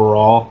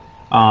overall.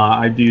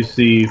 I do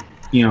see,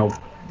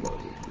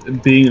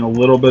 being a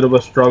little bit of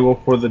a struggle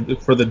for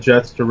the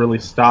Jets to really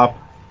stop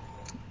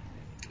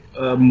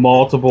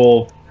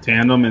multiple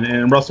tandem,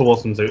 and Russell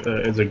Wilson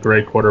is a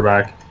great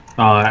quarterback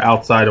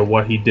outside of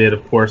what he did,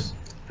 of course,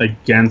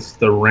 against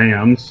the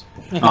Rams.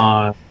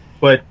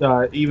 But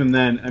even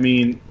then, I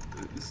mean,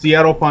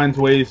 Seattle finds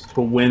ways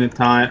to win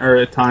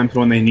at times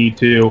when they need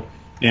to,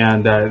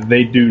 and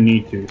they do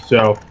need to.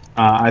 So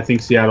I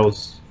think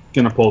Seattle's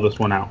going to pull this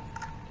one out.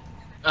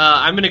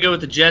 I'm going to go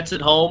with the Jets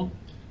at home.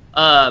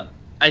 I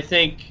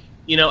think,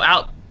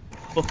 out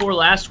before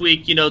last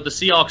week, the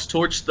Seahawks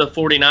torched the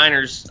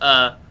 49ers,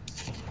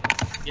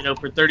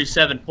 for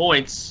 37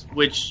 points,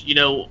 which,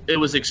 it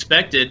was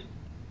expected.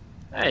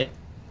 Hey.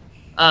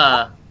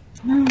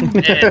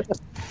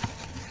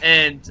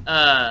 And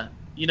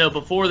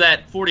before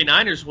that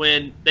 49ers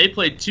win, they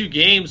played 2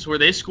 games where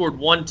they scored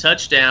 1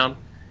 touchdown,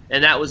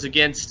 and that was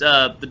against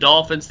the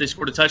Dolphins. They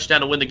scored a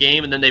touchdown to win the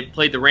game, and then they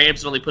played the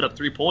Rams and only put up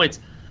 3 points.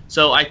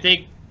 So I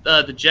think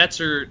the Jets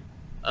are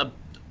a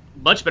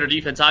much better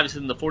defense, obviously,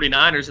 than the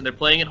 49ers, and they're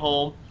playing at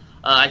home.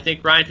 I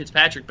think Ryan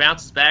Fitzpatrick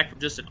bounces back from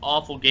just an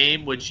awful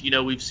game, which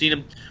we've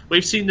seen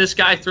this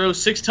guy throw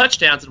 6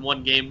 touchdowns in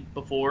one game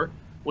before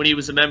when he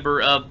was a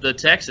member of the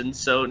Texans.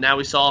 So now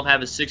we saw him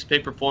have a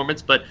 6-pick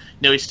performance, but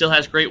he still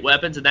has great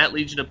weapons, and that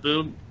Legion of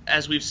Boom,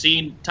 as we've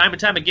seen time and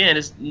time again,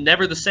 is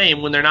never the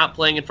same when they're not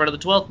playing in front of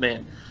the 12th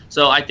man.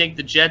 So I think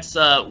the Jets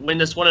win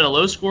this one in a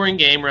low-scoring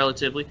game,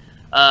 relatively.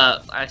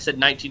 I said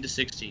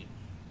 19-16.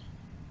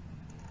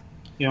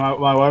 My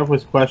wife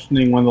was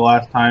questioning when the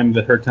last time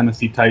that her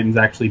Tennessee Titans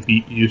actually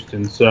beat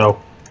Houston,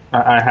 so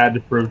I had to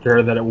prove to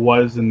her that it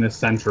was in this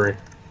century.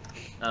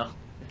 Oh.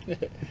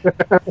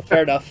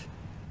 Fair enough.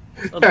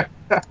 Well,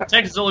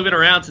 Texas has only been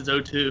around since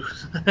 2002.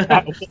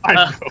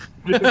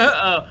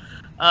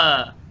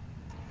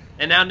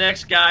 And now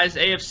next, guys,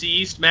 AFC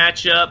East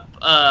matchup.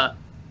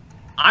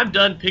 I'm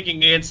done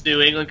picking against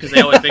New England because they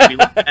always make me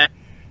look bad.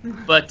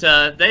 But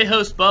they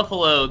host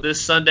Buffalo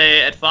this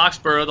Sunday at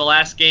Foxborough, the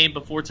last game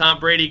before Tom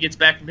Brady gets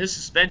back from his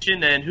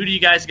suspension. And who do you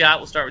guys got?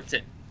 We'll start with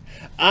Tim.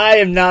 I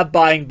am not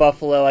buying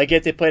Buffalo. I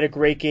get they played a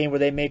great game where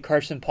they made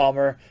Carson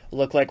Palmer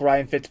look like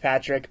Ryan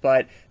Fitzpatrick,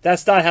 but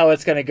that's not how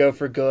it's going to go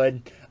for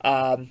good.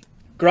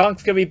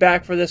 Gronk's going to be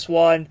back for this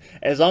one.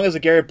 As long as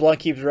Garrett Blount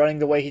keeps running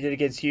the way he did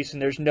against Houston,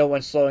 there's no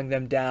one slowing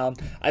them down.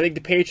 I think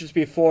the Patriots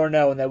will be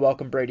 4-0 and they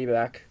welcome Brady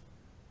back.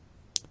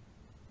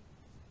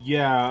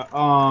 Yeah,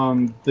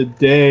 the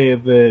day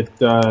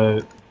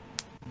that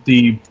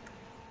the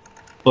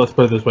let's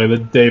put it this way: the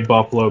day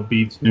Buffalo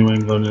beats New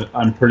England,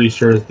 I'm pretty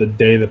sure is the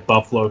day that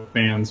Buffalo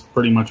fans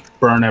pretty much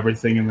burn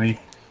everything in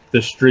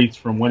the streets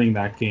from winning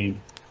that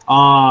game.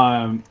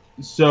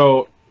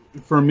 So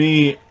for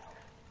me,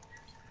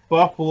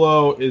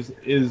 Buffalo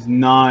is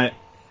not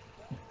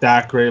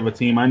that great of a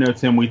team. I know,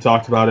 Tim, we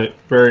talked about it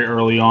very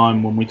early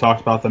on when we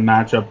talked about the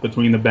matchup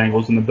between the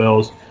Bengals and the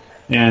Bills,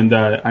 and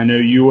I know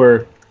you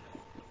were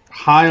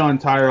high on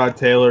Tyrod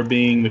Taylor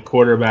being the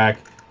quarterback,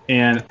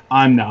 and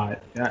I'm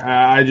not.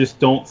 I just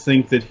don't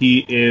think that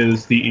he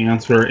is the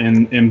answer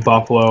in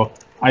Buffalo.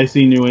 I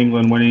see New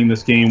England winning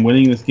this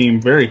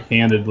game very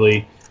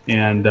handedly,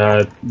 and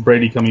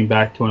Brady coming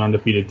back to an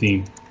undefeated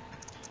team.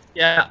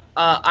 Yeah,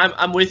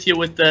 I'm with you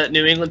with the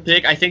New England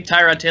pick. I think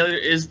Tyrod Taylor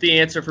is the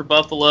answer for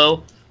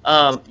Buffalo.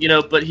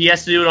 But he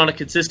has to do it on a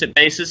consistent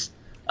basis.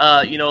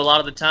 A lot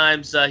of the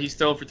times he's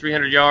throwing for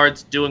 300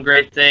 yards, doing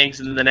great things,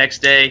 and then the next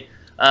day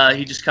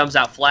he just comes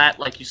out flat,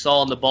 like you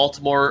saw in the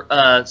Baltimore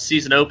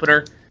season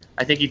opener.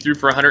 I think he threw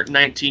for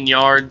 119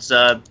 yards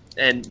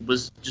and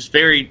was just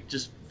very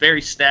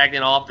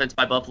stagnant offense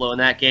by Buffalo in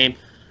that game.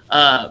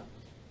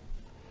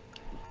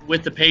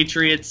 With the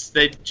Patriots,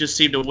 they just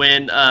seem to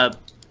win.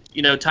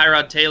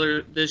 Tyrod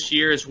Taylor this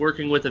year is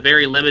working with a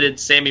very limited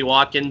Sammy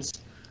Watkins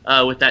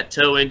with that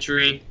toe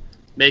injury,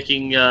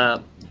 making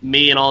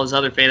me and all his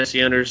other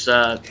fantasy owners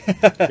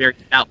very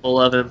doubtful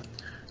of him.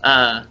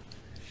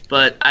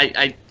 But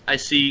I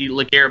see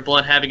LeGarrette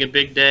Blount having a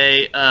big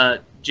day.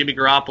 Jimmy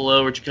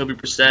Garoppolo or Jacoby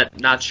Brissett,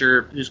 not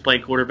sure who's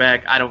playing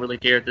quarterback. I don't really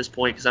care at this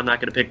point because I'm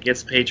not going to pick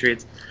against the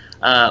Patriots.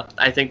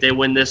 I think they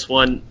win this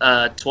one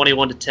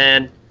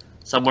 21-10,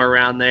 somewhere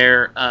around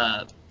there.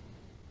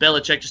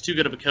 Belichick just too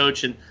good of a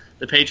coach, and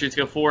the Patriots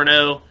go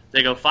 4-0.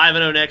 They go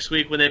 5-0 next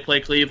week when they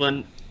play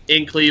Cleveland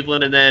in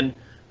Cleveland, and then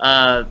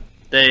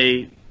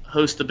they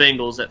host the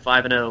Bengals at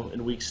 5-0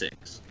 in Week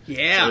 6.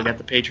 Yeah. So we got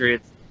the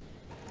Patriots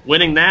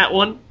winning that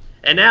one.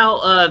 And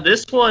now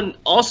this one,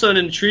 also an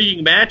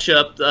intriguing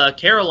matchup.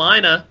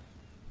 Carolina,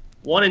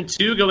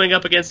 1-2 going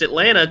up against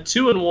Atlanta,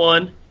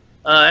 2-1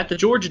 at the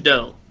Georgia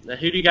Dome. Now,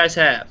 who do you guys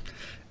have?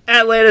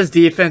 Atlanta's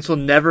defense will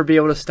never be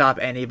able to stop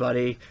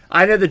anybody.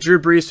 I know that Drew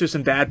Brees threw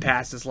some bad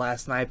passes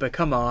last night, but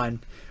come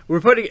on.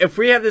 If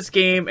we have this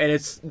game and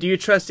it's, do you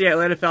trust the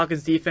Atlanta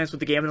Falcons defense with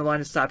the game on the line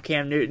to stop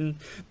Cam Newton?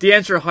 The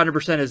answer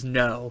 100% is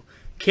no.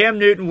 Cam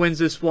Newton wins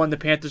this one. The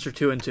Panthers are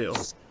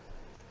 2-2.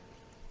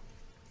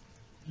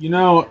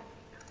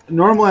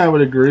 Normally I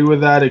would agree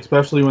with that,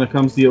 especially when it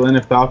comes to the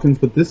Atlanta Falcons,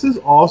 but this is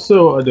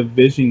also a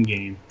division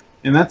game.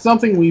 And that's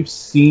something we've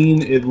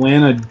seen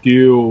Atlanta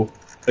do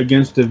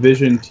against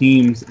division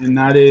teams, and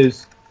that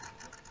is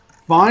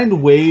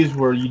find ways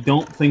where you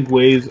don't think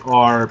ways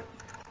are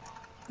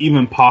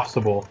even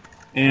possible.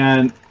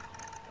 And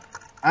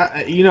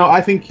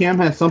I think Cam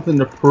has something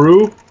to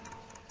prove,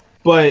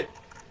 but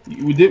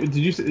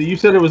you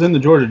said it was in the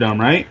Georgia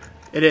Dome, right?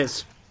 It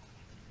is.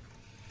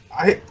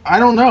 I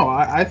don't know.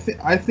 I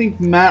think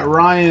Matt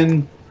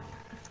Ryan.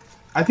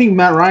 I think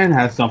Matt Ryan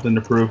has something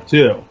to prove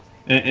too,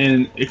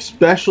 and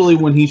especially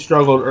when he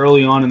struggled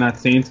early on in that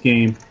Saints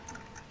game.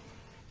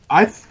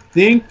 I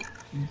think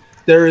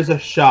there is a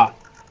shot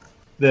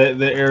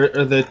that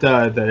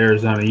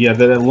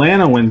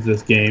Atlanta wins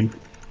this game.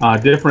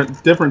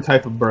 Different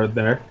type of bird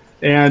there,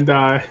 and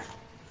I'm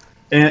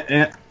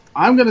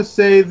gonna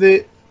say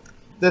that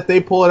they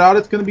pull it out.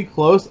 It's gonna be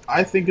close.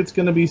 I think it's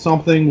gonna be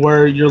something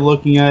where you're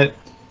looking at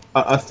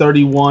a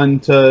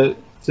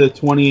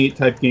 31-28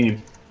 type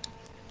game.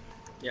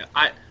 Yeah,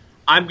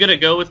 I'm gonna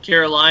go with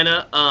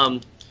Carolina.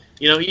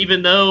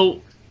 Even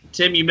though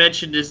Tim, you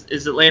mentioned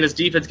is Atlanta's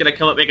defense going to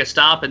come up and make a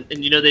stop, and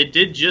they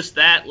did just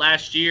that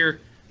last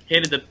year,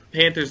 handed the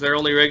Panthers their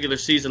only regular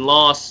season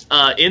loss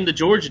in the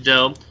Georgia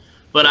Dome.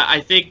 But I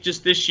think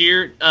just this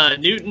year,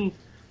 Newton,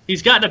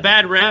 he's gotten a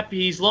bad rep.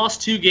 He's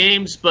lost 2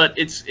 games, but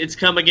it's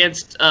come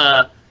against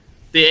the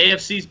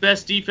AFC's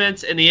best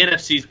defense and the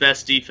NFC's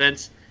best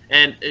defense.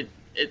 And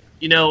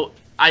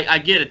I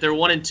get it. They're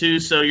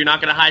 1-2, so you're not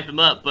going to hype him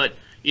up. But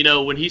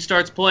when he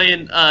starts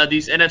playing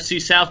these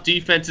NFC South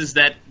defenses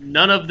that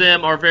none of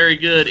them are very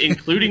good,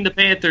 including the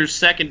Panthers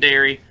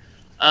secondary,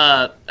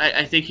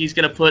 I think he's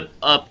going to put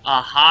up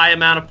a high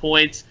amount of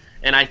points,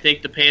 and I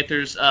think the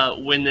Panthers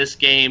win this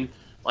game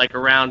like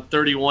around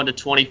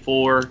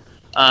 31-24.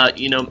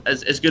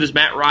 As good as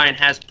Matt Ryan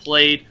has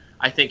played,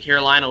 I think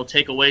Carolina will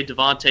take away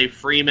Devontae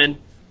Freeman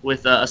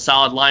with a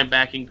solid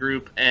linebacking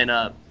group and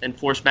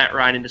force Matt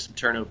Ryan into some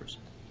turnovers.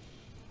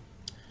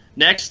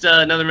 Next,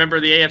 another member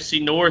of the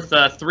AFC North,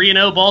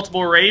 3-0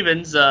 Baltimore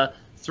Ravens,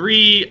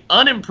 3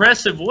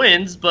 unimpressive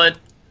wins, but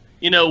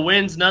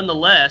wins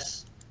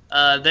nonetheless.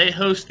 They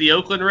host the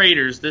Oakland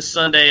Raiders this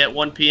Sunday at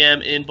 1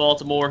 p.m. in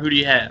Baltimore. Who do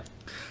you have?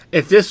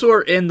 If this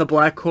were in the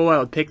black hole, I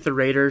would pick the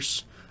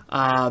Raiders.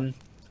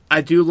 I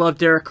do love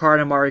Derek Carr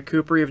and Amari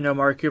Cooper, even though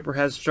Amari Cooper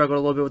has struggled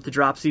a little bit with the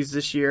dropsies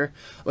this year.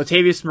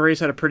 Latavius Murray's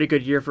had a pretty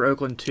good year for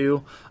Oakland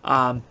too.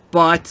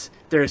 But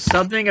there's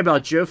something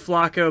about Joe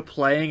Flacco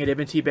playing at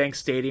M&T Bank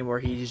Stadium where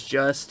he's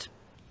just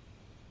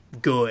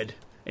good.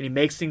 And he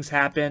makes things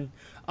happen.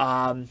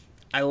 I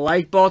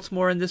like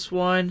Baltimore in this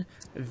one.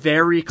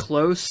 very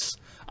close,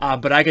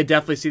 but I could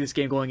definitely see this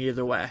game going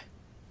either way.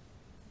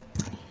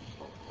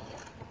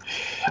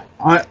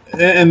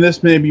 And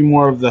this may be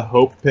more of the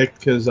hope pick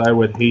because I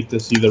would hate to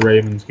see the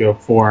Ravens go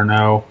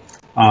 4-0.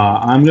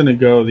 I'm going to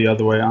go the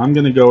other way. I'm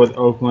going to go with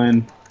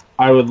Oakland.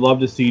 I would love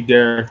to see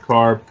Derek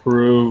Carr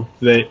prove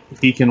that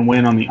he can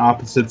win on the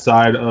opposite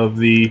side of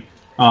the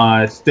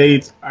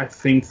states. I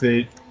think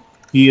that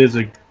he is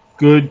a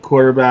good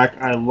quarterback.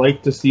 I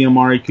like to see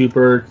Amari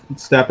Cooper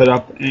step it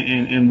up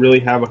and really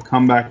have a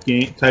comeback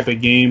game type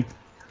of game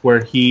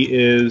where he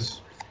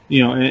is,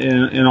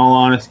 in all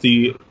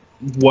honesty,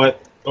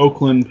 what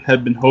Oakland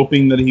had been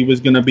hoping that he was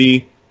going to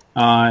be.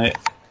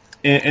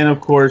 And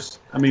of course,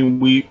 I mean,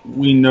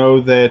 we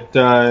know that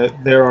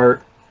there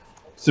are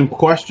some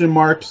question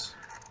marks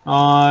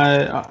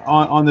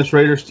on this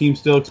Raiders team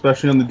still,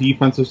 especially on the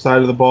defensive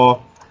side of the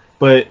ball.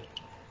 But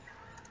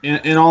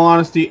in all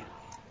honesty,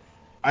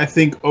 I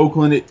think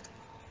Oakland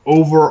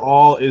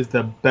overall is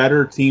the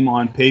better team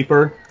on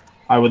paper.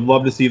 I would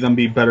love to see them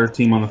be better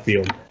team on the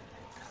field.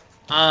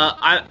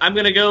 I'm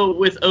going to go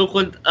with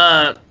Oakland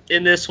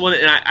in this one,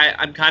 and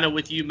I'm kind of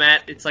with you,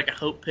 Matt. It's like a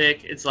hope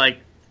pick. It's like,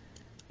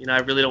 I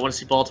really don't want to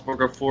see Baltimore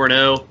go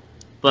 4-0.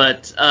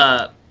 But,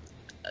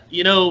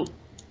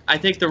 I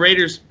think the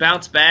Raiders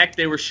bounce back.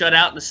 They were shut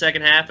out in the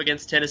second half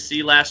against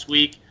Tennessee last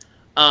week.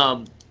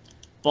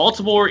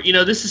 Baltimore,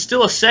 this is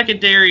still a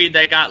secondary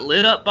that got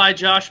lit up by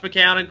Josh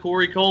McCown and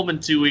Corey Coleman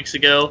 2 weeks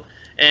ago.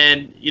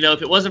 And,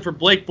 if it wasn't for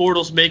Blake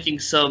Bortles making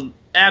some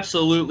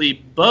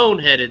absolutely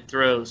boneheaded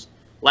throws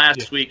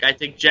last week, I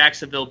think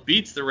Jacksonville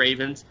beats the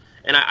Ravens.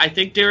 And I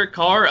think Derek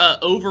Carr,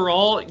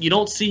 overall, you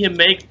don't see him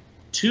make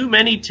too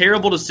many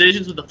terrible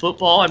decisions with the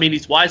football. I mean,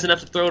 he's wise enough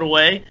to throw it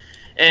away.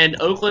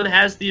 And Oakland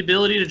has the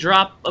ability to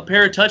drop a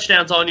pair of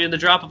touchdowns on you in the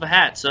drop of a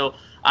hat. So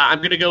I'm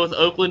going to go with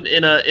Oakland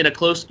in a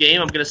close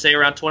game. I'm going to say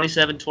around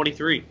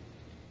 27-23.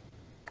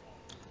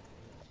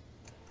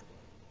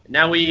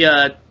 Now we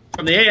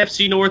from the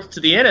AFC North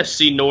to the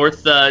NFC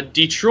North.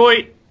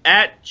 Detroit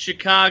at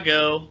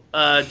Chicago.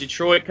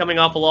 Detroit coming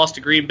off a loss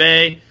to Green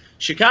Bay.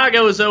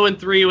 Chicago is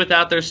 0-3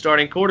 without their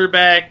starting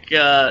quarterback.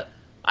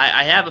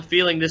 I have a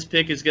feeling this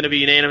pick is going to be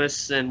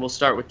unanimous, and we'll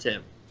start with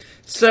Tim.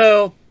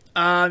 So,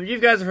 you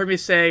guys have heard me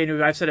say,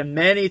 I've said it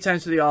many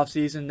times through the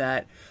offseason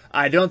that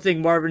I don't think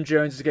Marvin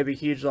Jones is going to be a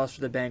huge loss for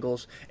the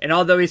Bengals. And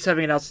although he's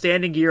having an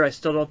outstanding year, I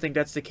still don't think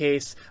that's the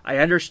case. I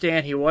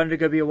understand he wanted to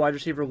go be a wide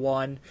receiver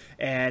 1,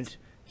 and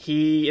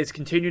he is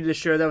continuing to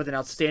show that with an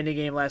outstanding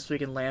game last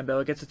week in Lambeau.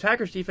 Against the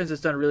Packers defense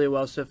that's done really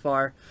well so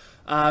far.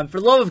 For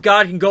the love of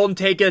God, can Golden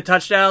Tate get a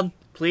touchdown?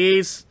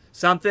 Please?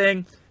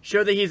 Something?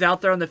 Show that he's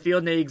out there on the field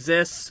and he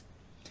exists.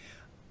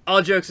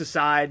 All jokes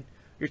aside,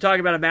 you're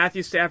talking about a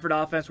Matthew Stafford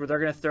offense where they're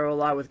going to throw a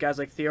lot with guys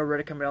like Theo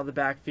Riddick coming out of the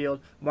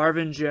backfield,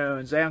 Marvin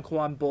Jones,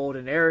 Anquan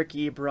Bolden, Eric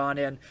Ebron,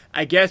 and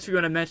I guess if you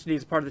want to mention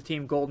he's part of the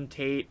team, Golden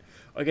Tate,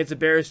 against a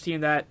Bears team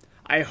that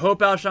I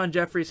hope Alshon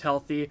Jeffrey's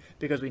healthy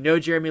because we know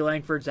Jeremy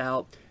Langford's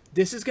out.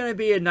 This is going to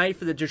be a night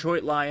for the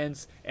Detroit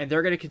Lions, and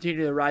they're going to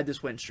continue to ride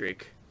this win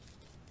streak.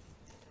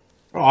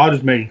 Oh, I'll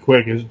just make it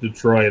quick. It's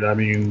Detroit. I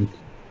mean,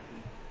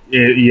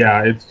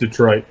 it's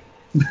Detroit.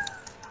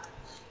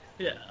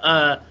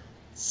 Yeah,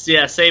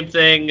 same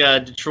thing.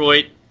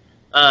 Detroit.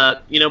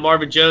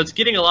 Marvin Jones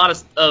getting a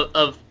lot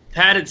of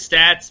padded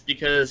stats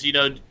because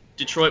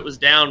Detroit was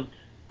down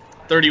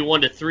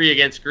 31-3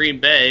 against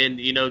Green Bay, and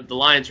the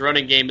Lions'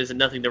 running game isn't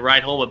nothing to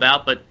write home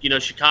about. But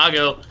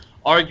Chicago,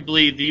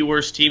 arguably the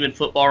worst team in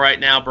football right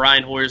now.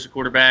 Brian Hoyer's the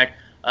quarterback.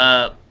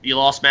 You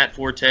lost Matt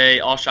Forte.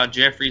 Alshon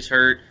Jeffrey's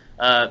hurt.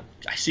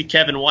 I see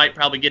Kevin White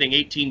probably getting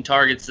 18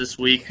 targets this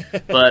week,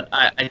 but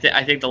I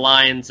think the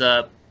Lions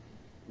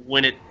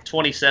win it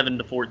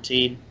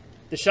 27-14.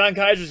 Deshaun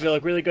Kaiser's gonna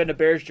look really good in a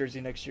Bears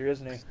jersey next year,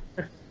 isn't he?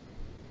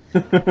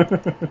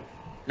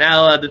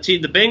 Now the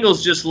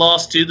Bengals just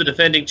lost to the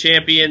defending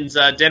champions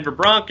Denver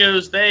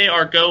Broncos. They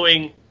are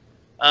going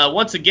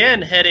once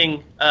again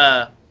heading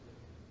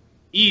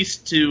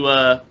east to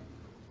on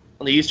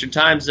the Eastern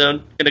Time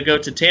Zone. Going to go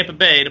to Tampa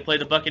Bay to play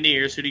the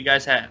Buccaneers. Who do you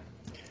guys have?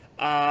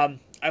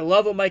 I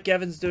love what Mike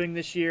Evans is doing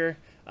this year.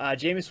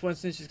 Jameis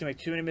Winston's just going to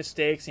make too many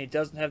mistakes, and he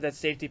doesn't have that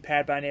safety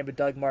pad by the name of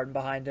Doug Martin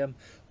behind him.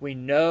 We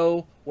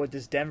know what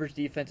this Denver's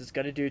defense is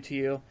going to do to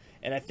you,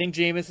 and I think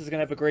Jameis is going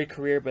to have a great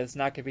career, but it's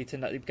not going to be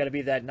tonight. It's going to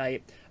be that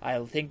night. I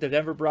think the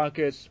Denver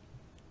Broncos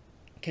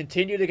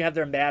continue to have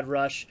their mad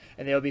rush,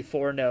 and they'll be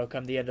 4-0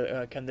 come the end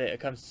of, come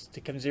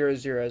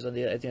 0-0 at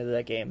the end of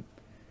that game.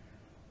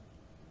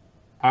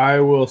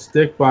 I will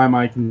stick by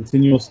my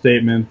continual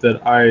statement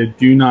that I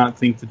do not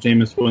think that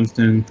Jameis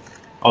Winston,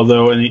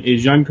 although in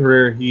his young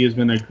career he has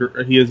been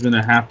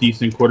a half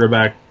decent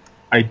quarterback,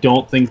 I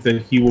don't think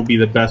that he will be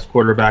the best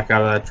quarterback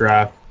out of that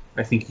draft.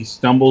 I think he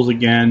stumbles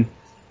again,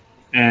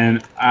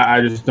 and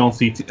I just don't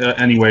see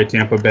any way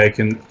Tampa Bay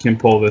can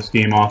pull this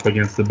game off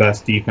against the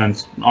best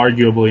defense,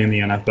 arguably in the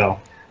NFL.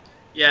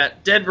 Yeah,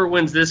 Denver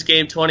wins this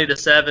game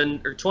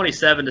 20-7 or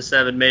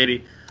 27-7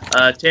 maybe.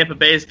 Tampa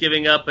Bay is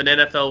giving up an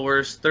NFL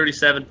worst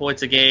 37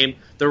 points a game.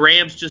 The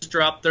Rams just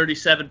dropped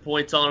 37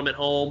 points on them at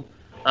home.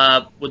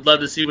 Would love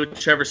to see what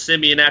Trevor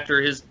Siemian,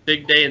 after his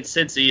big day in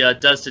Cincy,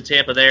 does to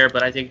Tampa there,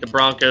 but I think the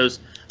Broncos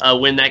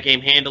win that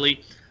game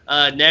handily.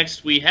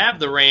 Next, we have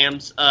the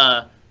Rams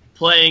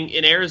playing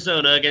in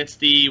Arizona against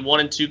the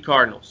 1-2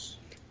 Cardinals.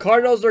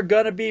 Cardinals are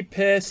going to be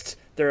pissed.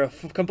 They're a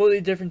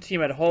completely different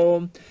team at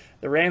home.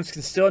 The Rams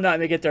can still not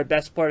get their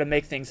best player to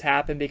make things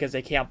happen because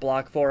they can't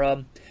block for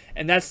them.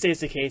 And that stays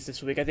the case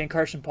this week. I think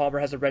Carson Palmer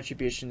has a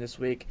retribution this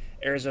week.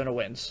 Arizona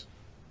wins.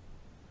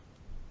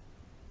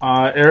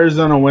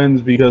 Arizona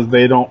wins because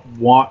they don't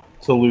want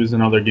to lose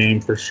another game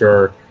for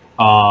sure.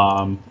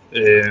 And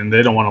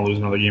they don't want to lose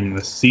another game in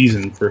the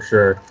season for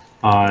sure.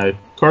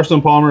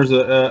 Carson Palmer's,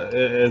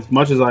 as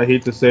much as I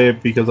hate to say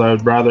it, because I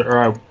would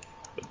rather,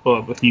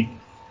 he,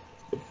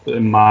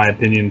 in my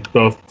opinion,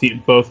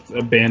 both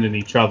abandon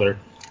each other.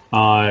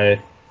 I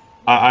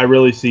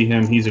really see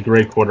him. He's a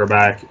great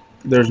quarterback.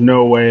 There's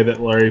no way that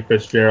Larry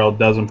Fitzgerald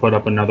doesn't put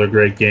up another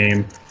great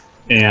game.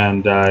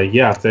 And,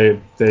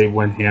 they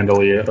win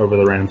handily over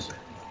the Rams.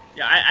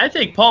 Yeah, I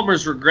think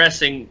Palmer's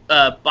regressing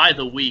by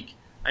the week.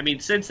 I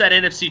mean, since that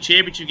NFC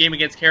Championship game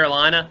against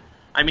Carolina,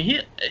 I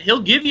mean,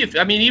 he'll give you –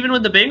 I mean, even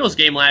with the Bengals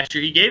game last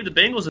year, he gave the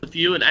Bengals a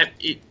few, and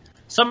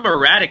some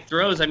erratic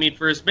throws. I mean,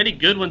 for as many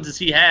good ones as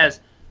he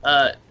has,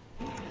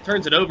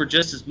 turns it over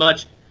just as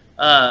much,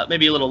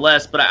 maybe a little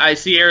less. But I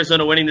see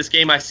Arizona winning this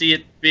game. I see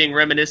it being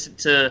reminiscent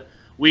to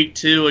Week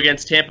 2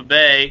 against Tampa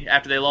Bay.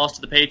 After they lost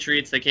to the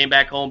Patriots, they came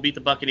back home, beat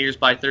the Buccaneers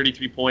by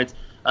 33 points.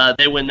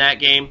 They win that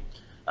game.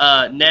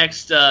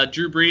 Next,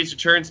 Drew Brees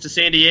returns to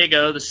San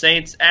Diego, the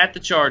Saints at the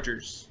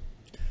Chargers.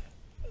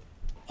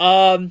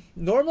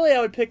 Normally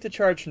I would pick the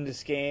Chargers in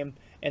this game,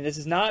 and this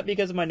is not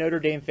because of my Notre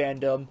Dame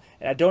fandom,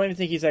 and I don't even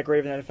think he's that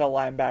great of an NFL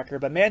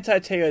linebacker, but Manti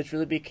Te'o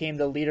really became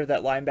the leader of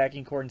that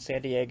linebacking core in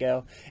San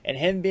Diego, and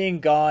him being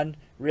gone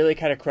really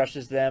kind of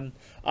crushes them.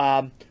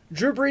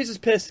 Drew Brees is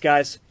pissed,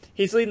 guys.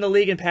 He's leading the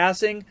league in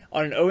passing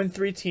on an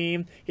 0-3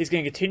 team. He's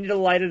going to continue to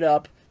light it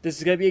up. This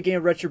is going to be a game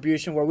of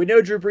retribution where we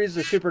know Drew Brees is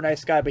a super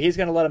nice guy, but he's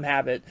going to let him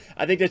have it.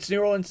 I think that's New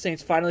Orleans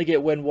Saints finally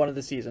get win one of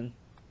the season.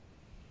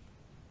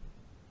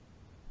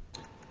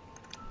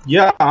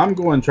 Yeah, I'm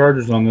going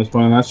Chargers on this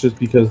one, and that's just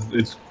because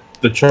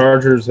the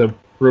Chargers have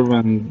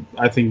proven,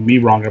 I think, me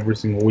wrong every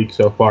single week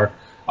so far.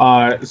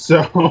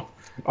 So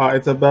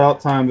it's about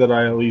time that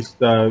I at least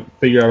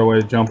figure out a way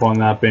to jump on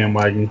that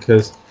bandwagon,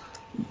 because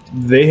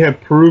they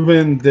have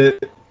proven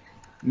that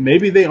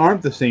maybe they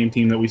aren't the same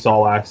team that we saw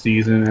last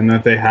season, and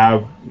that they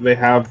have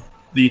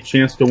the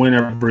chance to win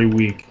every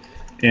week.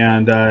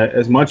 And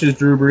as much as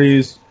Drew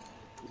Brees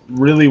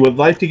really would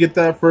like to get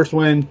that first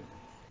win,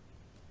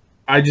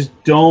 I just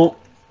don't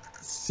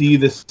see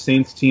the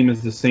Saints team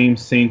as the same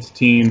Saints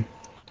team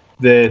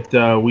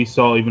that we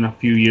saw even a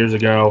few years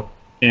ago.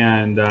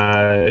 And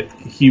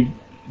Drew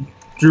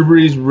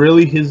Brees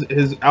really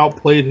has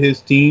outplayed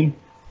his team,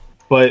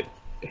 but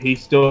he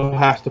still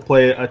has to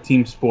play a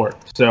team sport.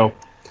 So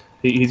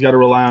he's got to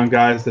rely on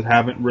guys that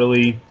haven't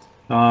really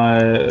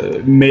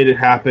made it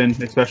happen,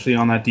 especially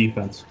on that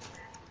defense.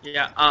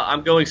 Yeah,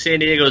 I'm going San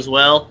Diego as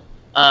well.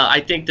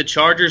 I think the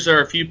Chargers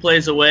are a few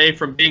plays away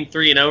from being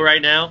 3-0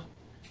 right now,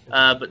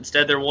 but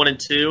instead they're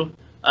 1-2.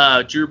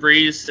 Drew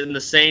Brees and the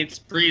Saints.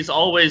 Brees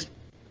always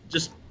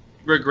just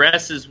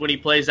regresses when he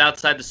plays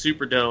outside the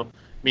Superdome.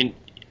 I mean,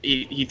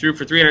 he threw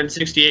for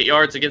 368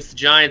 yards against the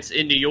Giants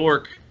in New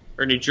York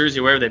or New Jersey,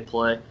 wherever they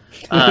play,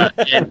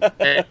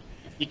 and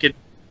he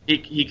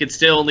could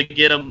still only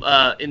get them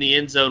in the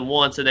end zone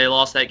once, and they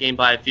lost that game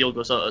by a field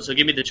goal. So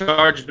give me the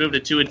Chargers, move to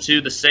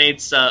 2-2. The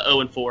Saints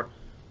 0-4.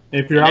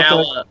 If you're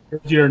outside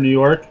Jersey or New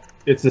York,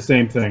 it's the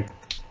same thing.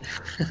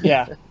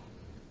 Yeah.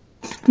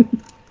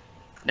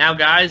 Now,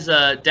 guys,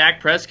 Dak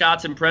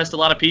Prescott's impressed a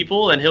lot of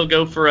people, and he'll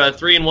go for a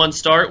 3-1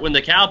 start when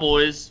the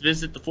Cowboys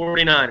visit the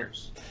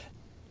 49ers.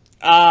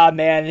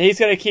 Man, he's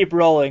going to keep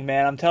rolling,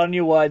 man. I'm telling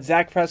you what,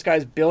 Dak Prescott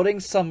is building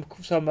some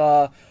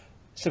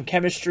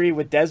chemistry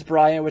with Dez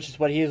Bryant, which is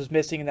what he was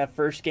missing in that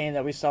first game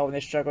that we saw when they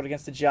struggled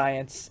against the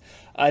Giants.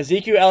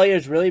 Ezekiel Elliott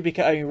is really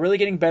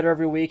getting better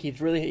every week. He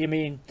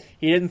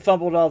didn't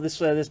fumble at all this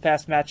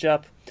past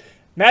matchup.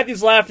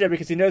 Matthew's laughing at me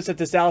because he knows that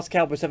the Dallas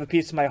Cowboys have a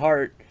piece of my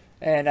heart,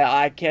 and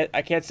I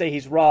can't say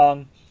he's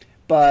wrong,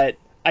 but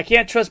I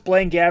can't trust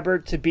Blaine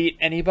Gabbert to beat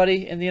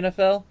anybody in the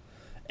NFL,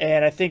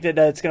 and I think that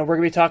we're going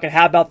to be talking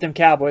how about them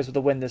Cowboys with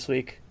a win this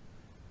week.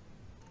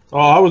 Oh,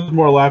 I was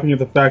more laughing at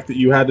the fact that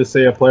you had to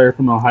say a player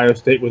from Ohio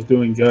State was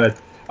doing good.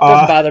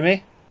 Doesn't bother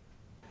me.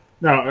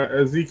 No,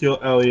 Ezekiel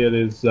Elliott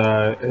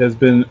has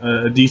been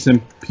a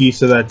decent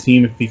piece of that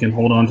team if he can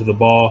hold on to the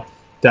ball.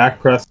 Dak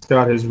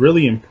Prescott has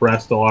really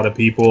impressed a lot of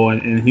people,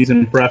 and he's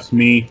impressed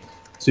me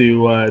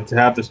to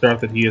have the start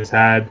that he has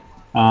had.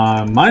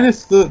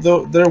 Minus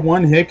their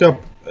one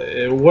hiccup,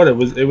 it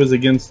was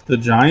against the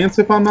Giants,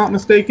 if I'm not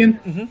mistaken.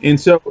 Mm-hmm. And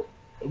so,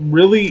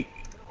 really,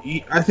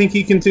 I think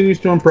he continues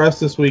to impress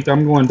this week.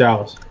 I'm going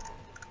Dallas.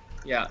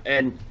 Yeah,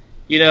 and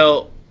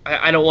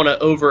I don't want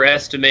to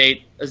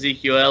overestimate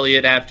Ezekiel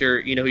Elliott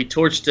after he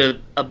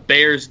torched a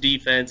Bears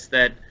defense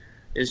that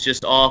is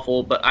just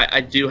awful. But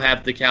I do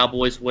have the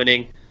Cowboys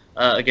winning.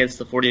 against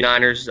the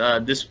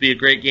 49ers. This would be a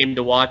great game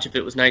to watch if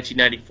it was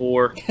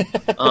 1994.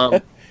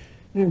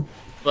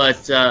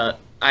 But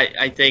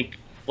I think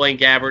Blaine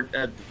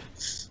Gabbert,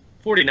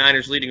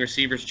 49ers leading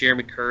receivers,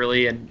 Jeremy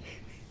Curley, and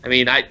I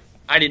mean I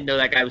didn't know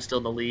that guy was still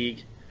in the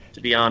league,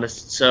 to be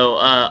honest. So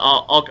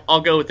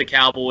I'll go with the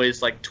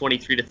Cowboys, like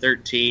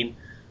 23-13.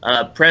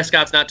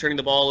 Prescott's not turning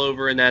the ball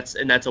over, and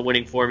that's a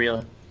winning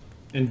formula.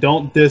 And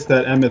don't diss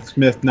that Emmitt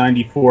Smith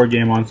 94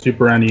 game on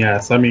Super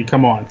NES. I mean,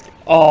 come on.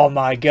 Oh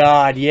my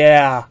God,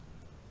 yeah.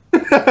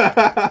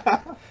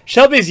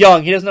 Shelby's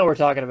young. He doesn't know what we're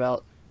talking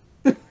about.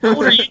 How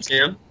old are you,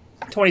 Tim?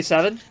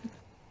 27.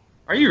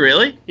 Are you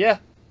really? Yeah.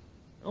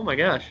 Oh my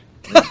gosh.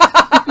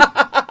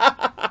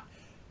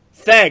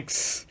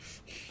 Thanks.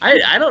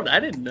 I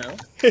didn't know.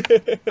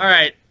 All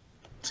right,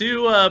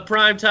 2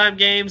 primetime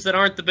games that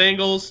aren't the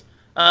Bengals.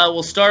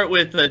 We'll start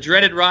with the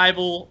dreaded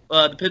rival.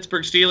 The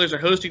Pittsburgh Steelers are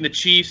hosting the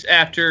Chiefs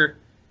after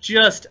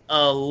just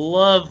a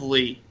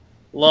lovely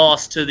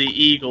loss to the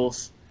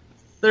Eagles,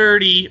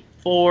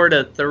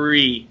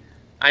 34-3.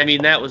 I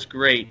mean, that was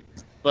great.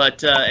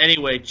 But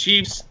anyway,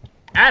 Chiefs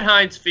at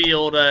Heinz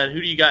Field.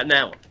 Who do you got in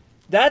that one?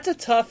 That's a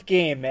tough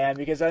game, man,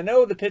 because I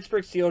know the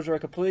Pittsburgh Steelers are a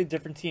completely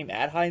different team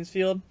at Heinz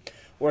Field,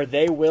 where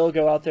they will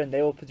go out there and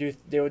they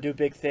will do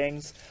big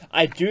things.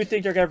 I do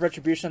think they're going to have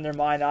retribution on their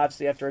mind,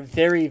 obviously, after a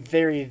very,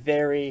 very,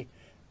 very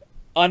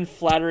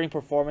unflattering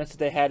performance that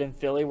they had in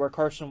Philly, where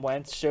Carson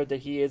Wentz showed that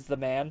he is the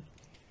man.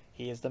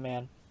 He is the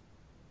man.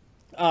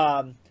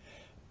 But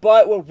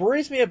what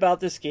worries me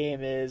about this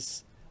game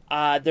is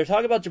they're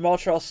talking about Jamal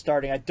Charles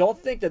starting. I don't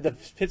think that the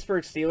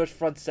Pittsburgh Steelers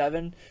front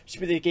seven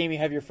should be the game you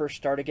have your first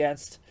start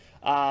against.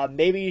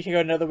 Maybe you can go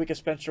another week of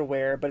Spencer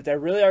Ware, but if they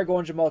really are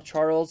going Jamal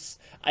Charles,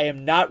 I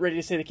am not ready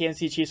to say the Kansas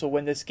City Chiefs will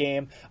win this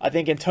game. I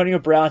think Antonio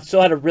Brown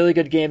still had a really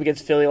good game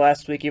against Philly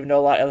last week, even though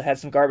a lot had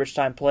some garbage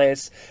time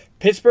plays.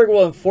 Pittsburgh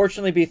will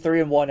unfortunately be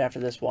 3-1 after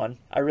this one.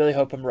 I really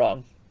hope I'm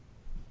wrong.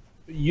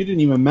 You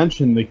didn't even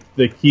mention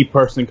the key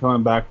person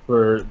coming back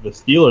for the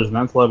Steelers, and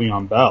that's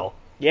Le'Veon Bell.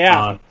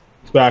 Yeah.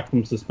 He's back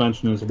from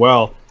suspension as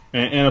well.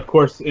 And of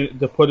course,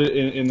 to put it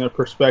in the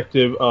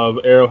perspective of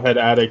Arrowhead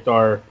Addict,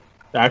 are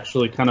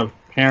actually kind of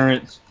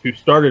parents who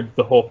started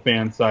the whole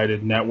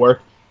fan-sided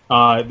network.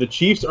 The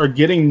Chiefs are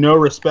getting no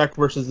respect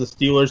versus the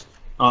Steelers.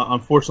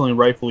 Unfortunately,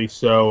 rightfully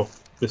so.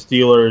 The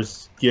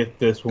Steelers get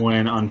this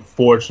win.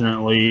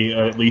 Unfortunately,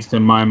 at least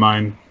in my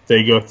mind,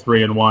 they go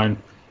 3-1.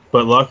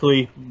 But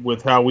luckily,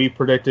 with how we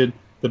predicted,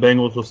 the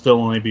Bengals will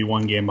still only be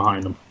 1 game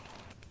behind them.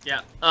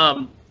 Yeah.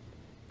 I'm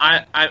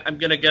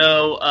going to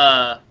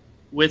go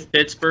with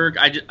Pittsburgh.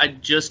 I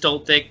just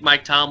don't think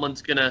Mike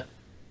Tomlin's going to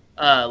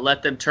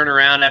let them turn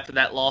around after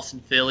that loss in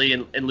Philly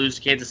and lose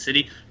to Kansas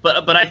City.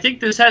 But I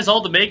think this has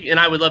all the and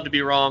I would love to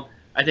be wrong.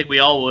 I think we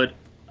all would.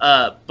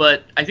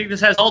 But I think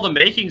this has all the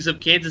makings of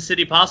Kansas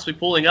City possibly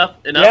pulling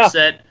up an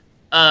upset.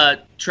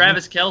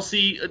 Travis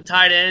Kelce,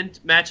 tight end,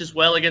 matches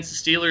well against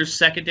the Steelers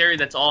secondary.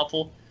 That's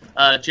awful.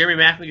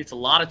 Jeremy Maclin gets a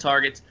lot of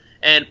targets.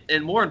 And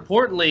more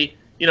importantly,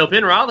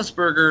 Ben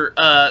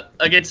Roethlisberger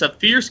against a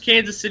fierce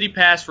Kansas City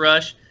pass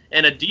rush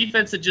and a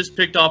defense that just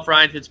picked off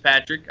Ryan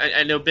Fitzpatrick.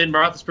 I know Ben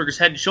Roethlisberger's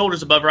head and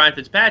shoulders above Ryan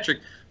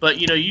Fitzpatrick, but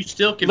you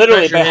still can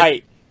literally pressure by him.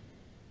 height.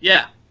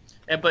 Yeah,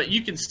 but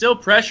you can still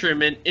pressure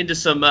him into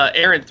some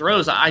errant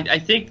throws. I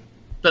think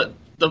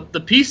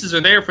the pieces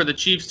are there for the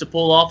Chiefs to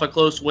pull off a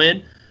close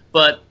win,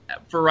 but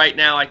for right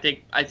now, I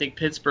think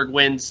Pittsburgh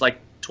wins like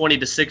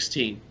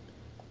 20-16.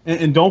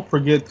 And don't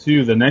forget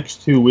too, the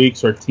next 2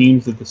 weeks are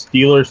teams that the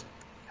Steelers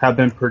have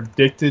been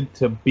predicted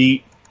to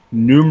beat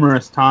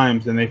numerous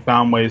times, and they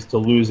found ways to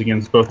lose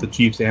against both the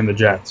Chiefs and the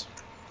Jets.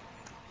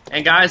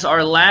 And guys,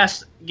 our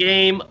last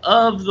game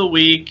of the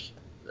week,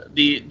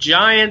 the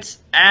Giants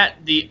at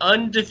the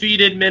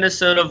undefeated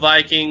Minnesota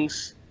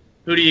Vikings.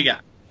 Who do you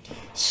got?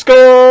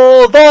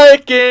 Skol,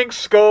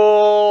 Vikings,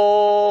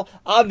 skol!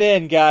 I'm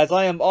in, guys.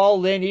 I am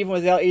all in, even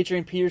without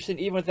Adrian Peterson,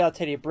 even without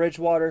Teddy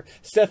Bridgewater.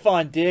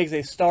 Stephon Diggs,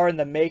 a star in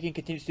the making,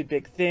 continues to do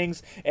big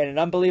things, and an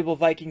unbelievable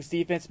Vikings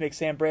defense makes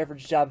Sam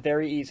Bradford's job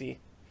very easy.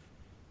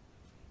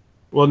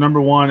 Well,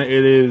 number one, it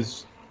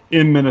is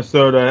in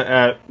Minnesota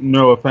at,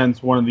 no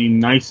offense, one of the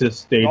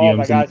nicest stadiums. Oh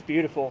my God, it's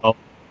beautiful.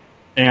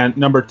 And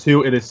number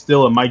two, it is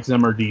still a Mike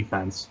Zimmer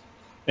defense.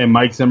 And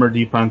Mike Zimmer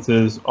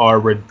defenses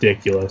are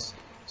ridiculous.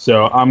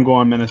 So I'm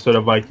going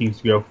Minnesota Vikings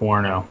to go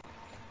 4-0.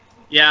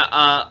 Yeah,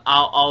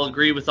 I'll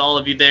agree with all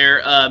of you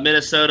there.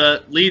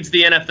 Minnesota leads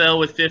the NFL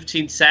with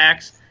 15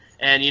 sacks.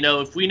 And,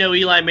 if we know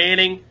Eli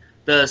Manning,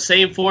 the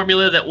same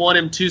formula that won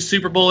him 2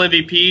 Super Bowl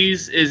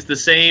MVPs is the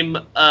same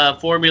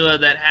formula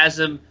that has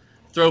him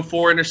throw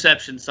 4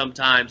 interceptions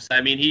sometimes.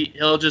 I mean, he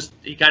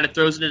kind of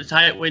throws it into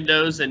tight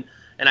windows, and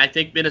I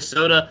think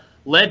Minnesota,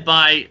 led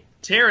by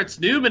Terrence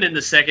Newman in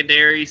the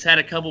secondary, he's had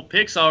a couple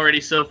picks already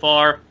so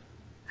far.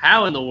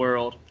 How in the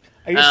world?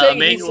 Are you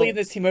saying he's leading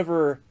this team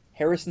over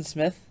Harrison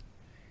Smith?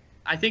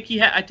 I think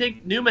I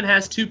think Newman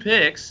has 2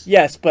 picks.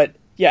 Yes,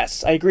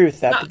 I agree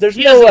with that. No, but there's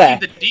he no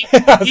doesn't way.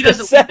 He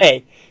doesn't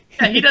say.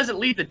 Yeah, he doesn't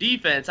lead the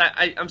defense.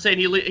 I'm saying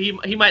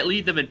he might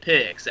lead them in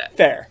picks.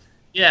 Fair.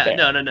 Yeah,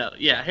 Fair. no.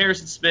 Yeah,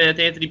 Harrison Smith,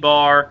 Anthony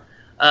Barr,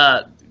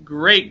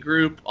 great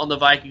group on the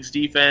Vikings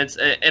defense.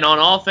 And on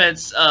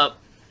offense,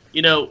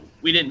 we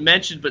didn't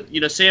mention,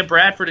 but, Sam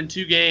Bradford in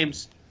 2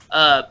 games,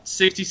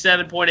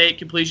 67.8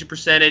 completion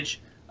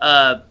percentage,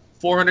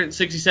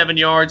 467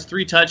 yards,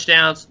 3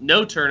 touchdowns,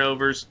 no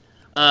turnovers.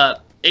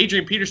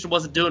 Adrian Peterson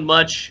wasn't doing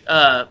much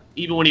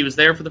even when he was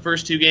there for the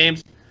first 2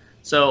 games.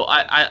 So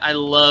I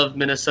love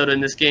Minnesota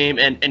in this game.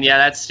 And yeah,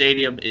 that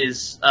stadium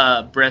is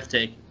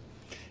breathtaking.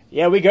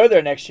 Yeah, we go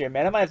there next year,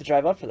 man. I might have to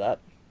drive up for that.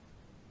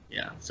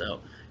 Yeah, so.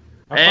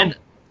 And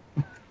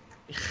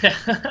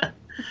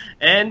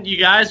and you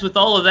guys, with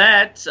all of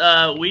that,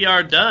 we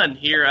are done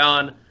here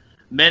on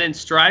Men in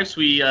Stripes.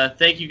 We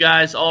thank you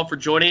guys all for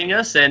joining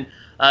us, and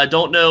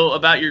don't know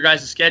about your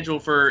guys' schedule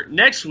for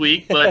next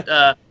week,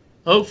 but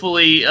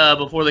hopefully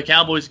before the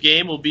Cowboys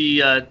game, we'll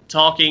be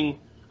talking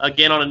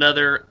again on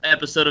another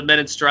episode of Men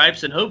in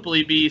Stripes, and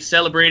hopefully be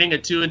celebrating a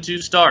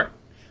 2-2 start.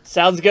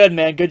 Sounds good,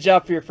 man. Good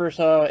job for your first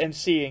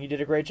MC, and you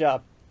did a great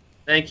job.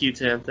 Thank you,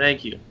 Tim.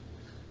 Thank you.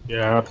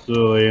 Yeah,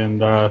 absolutely.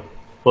 And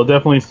we'll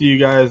definitely see you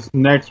guys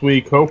next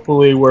week.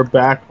 Hopefully we're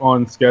back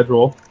on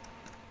schedule,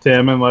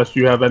 Tim, unless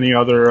you have any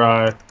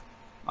other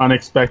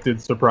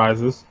unexpected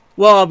surprises.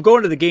 Well, I'm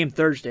going to the game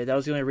Thursday. That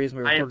was the only reason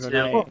we were I am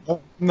recording too.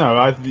 tonight. No,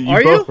 Are both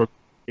you? were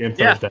game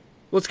Yeah. Thursday.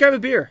 Let's grab a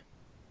beer.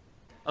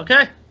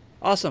 Okay.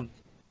 Awesome.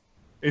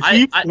 Is I-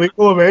 he I-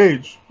 legal of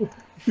age?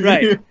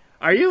 Right.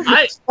 Are you?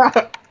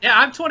 Yeah,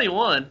 I'm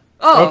 21,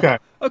 Oh, Okay.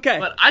 Okay.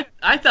 but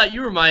I thought you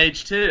were my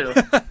age too.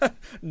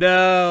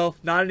 No,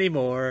 not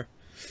anymore.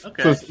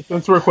 Okay.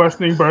 Since we're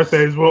questioning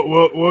birthdays,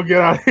 we'll get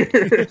out of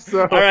here.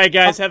 So, All right,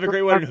 guys, have a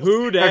great one.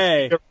 Hoo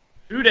day.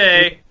 Who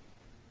day?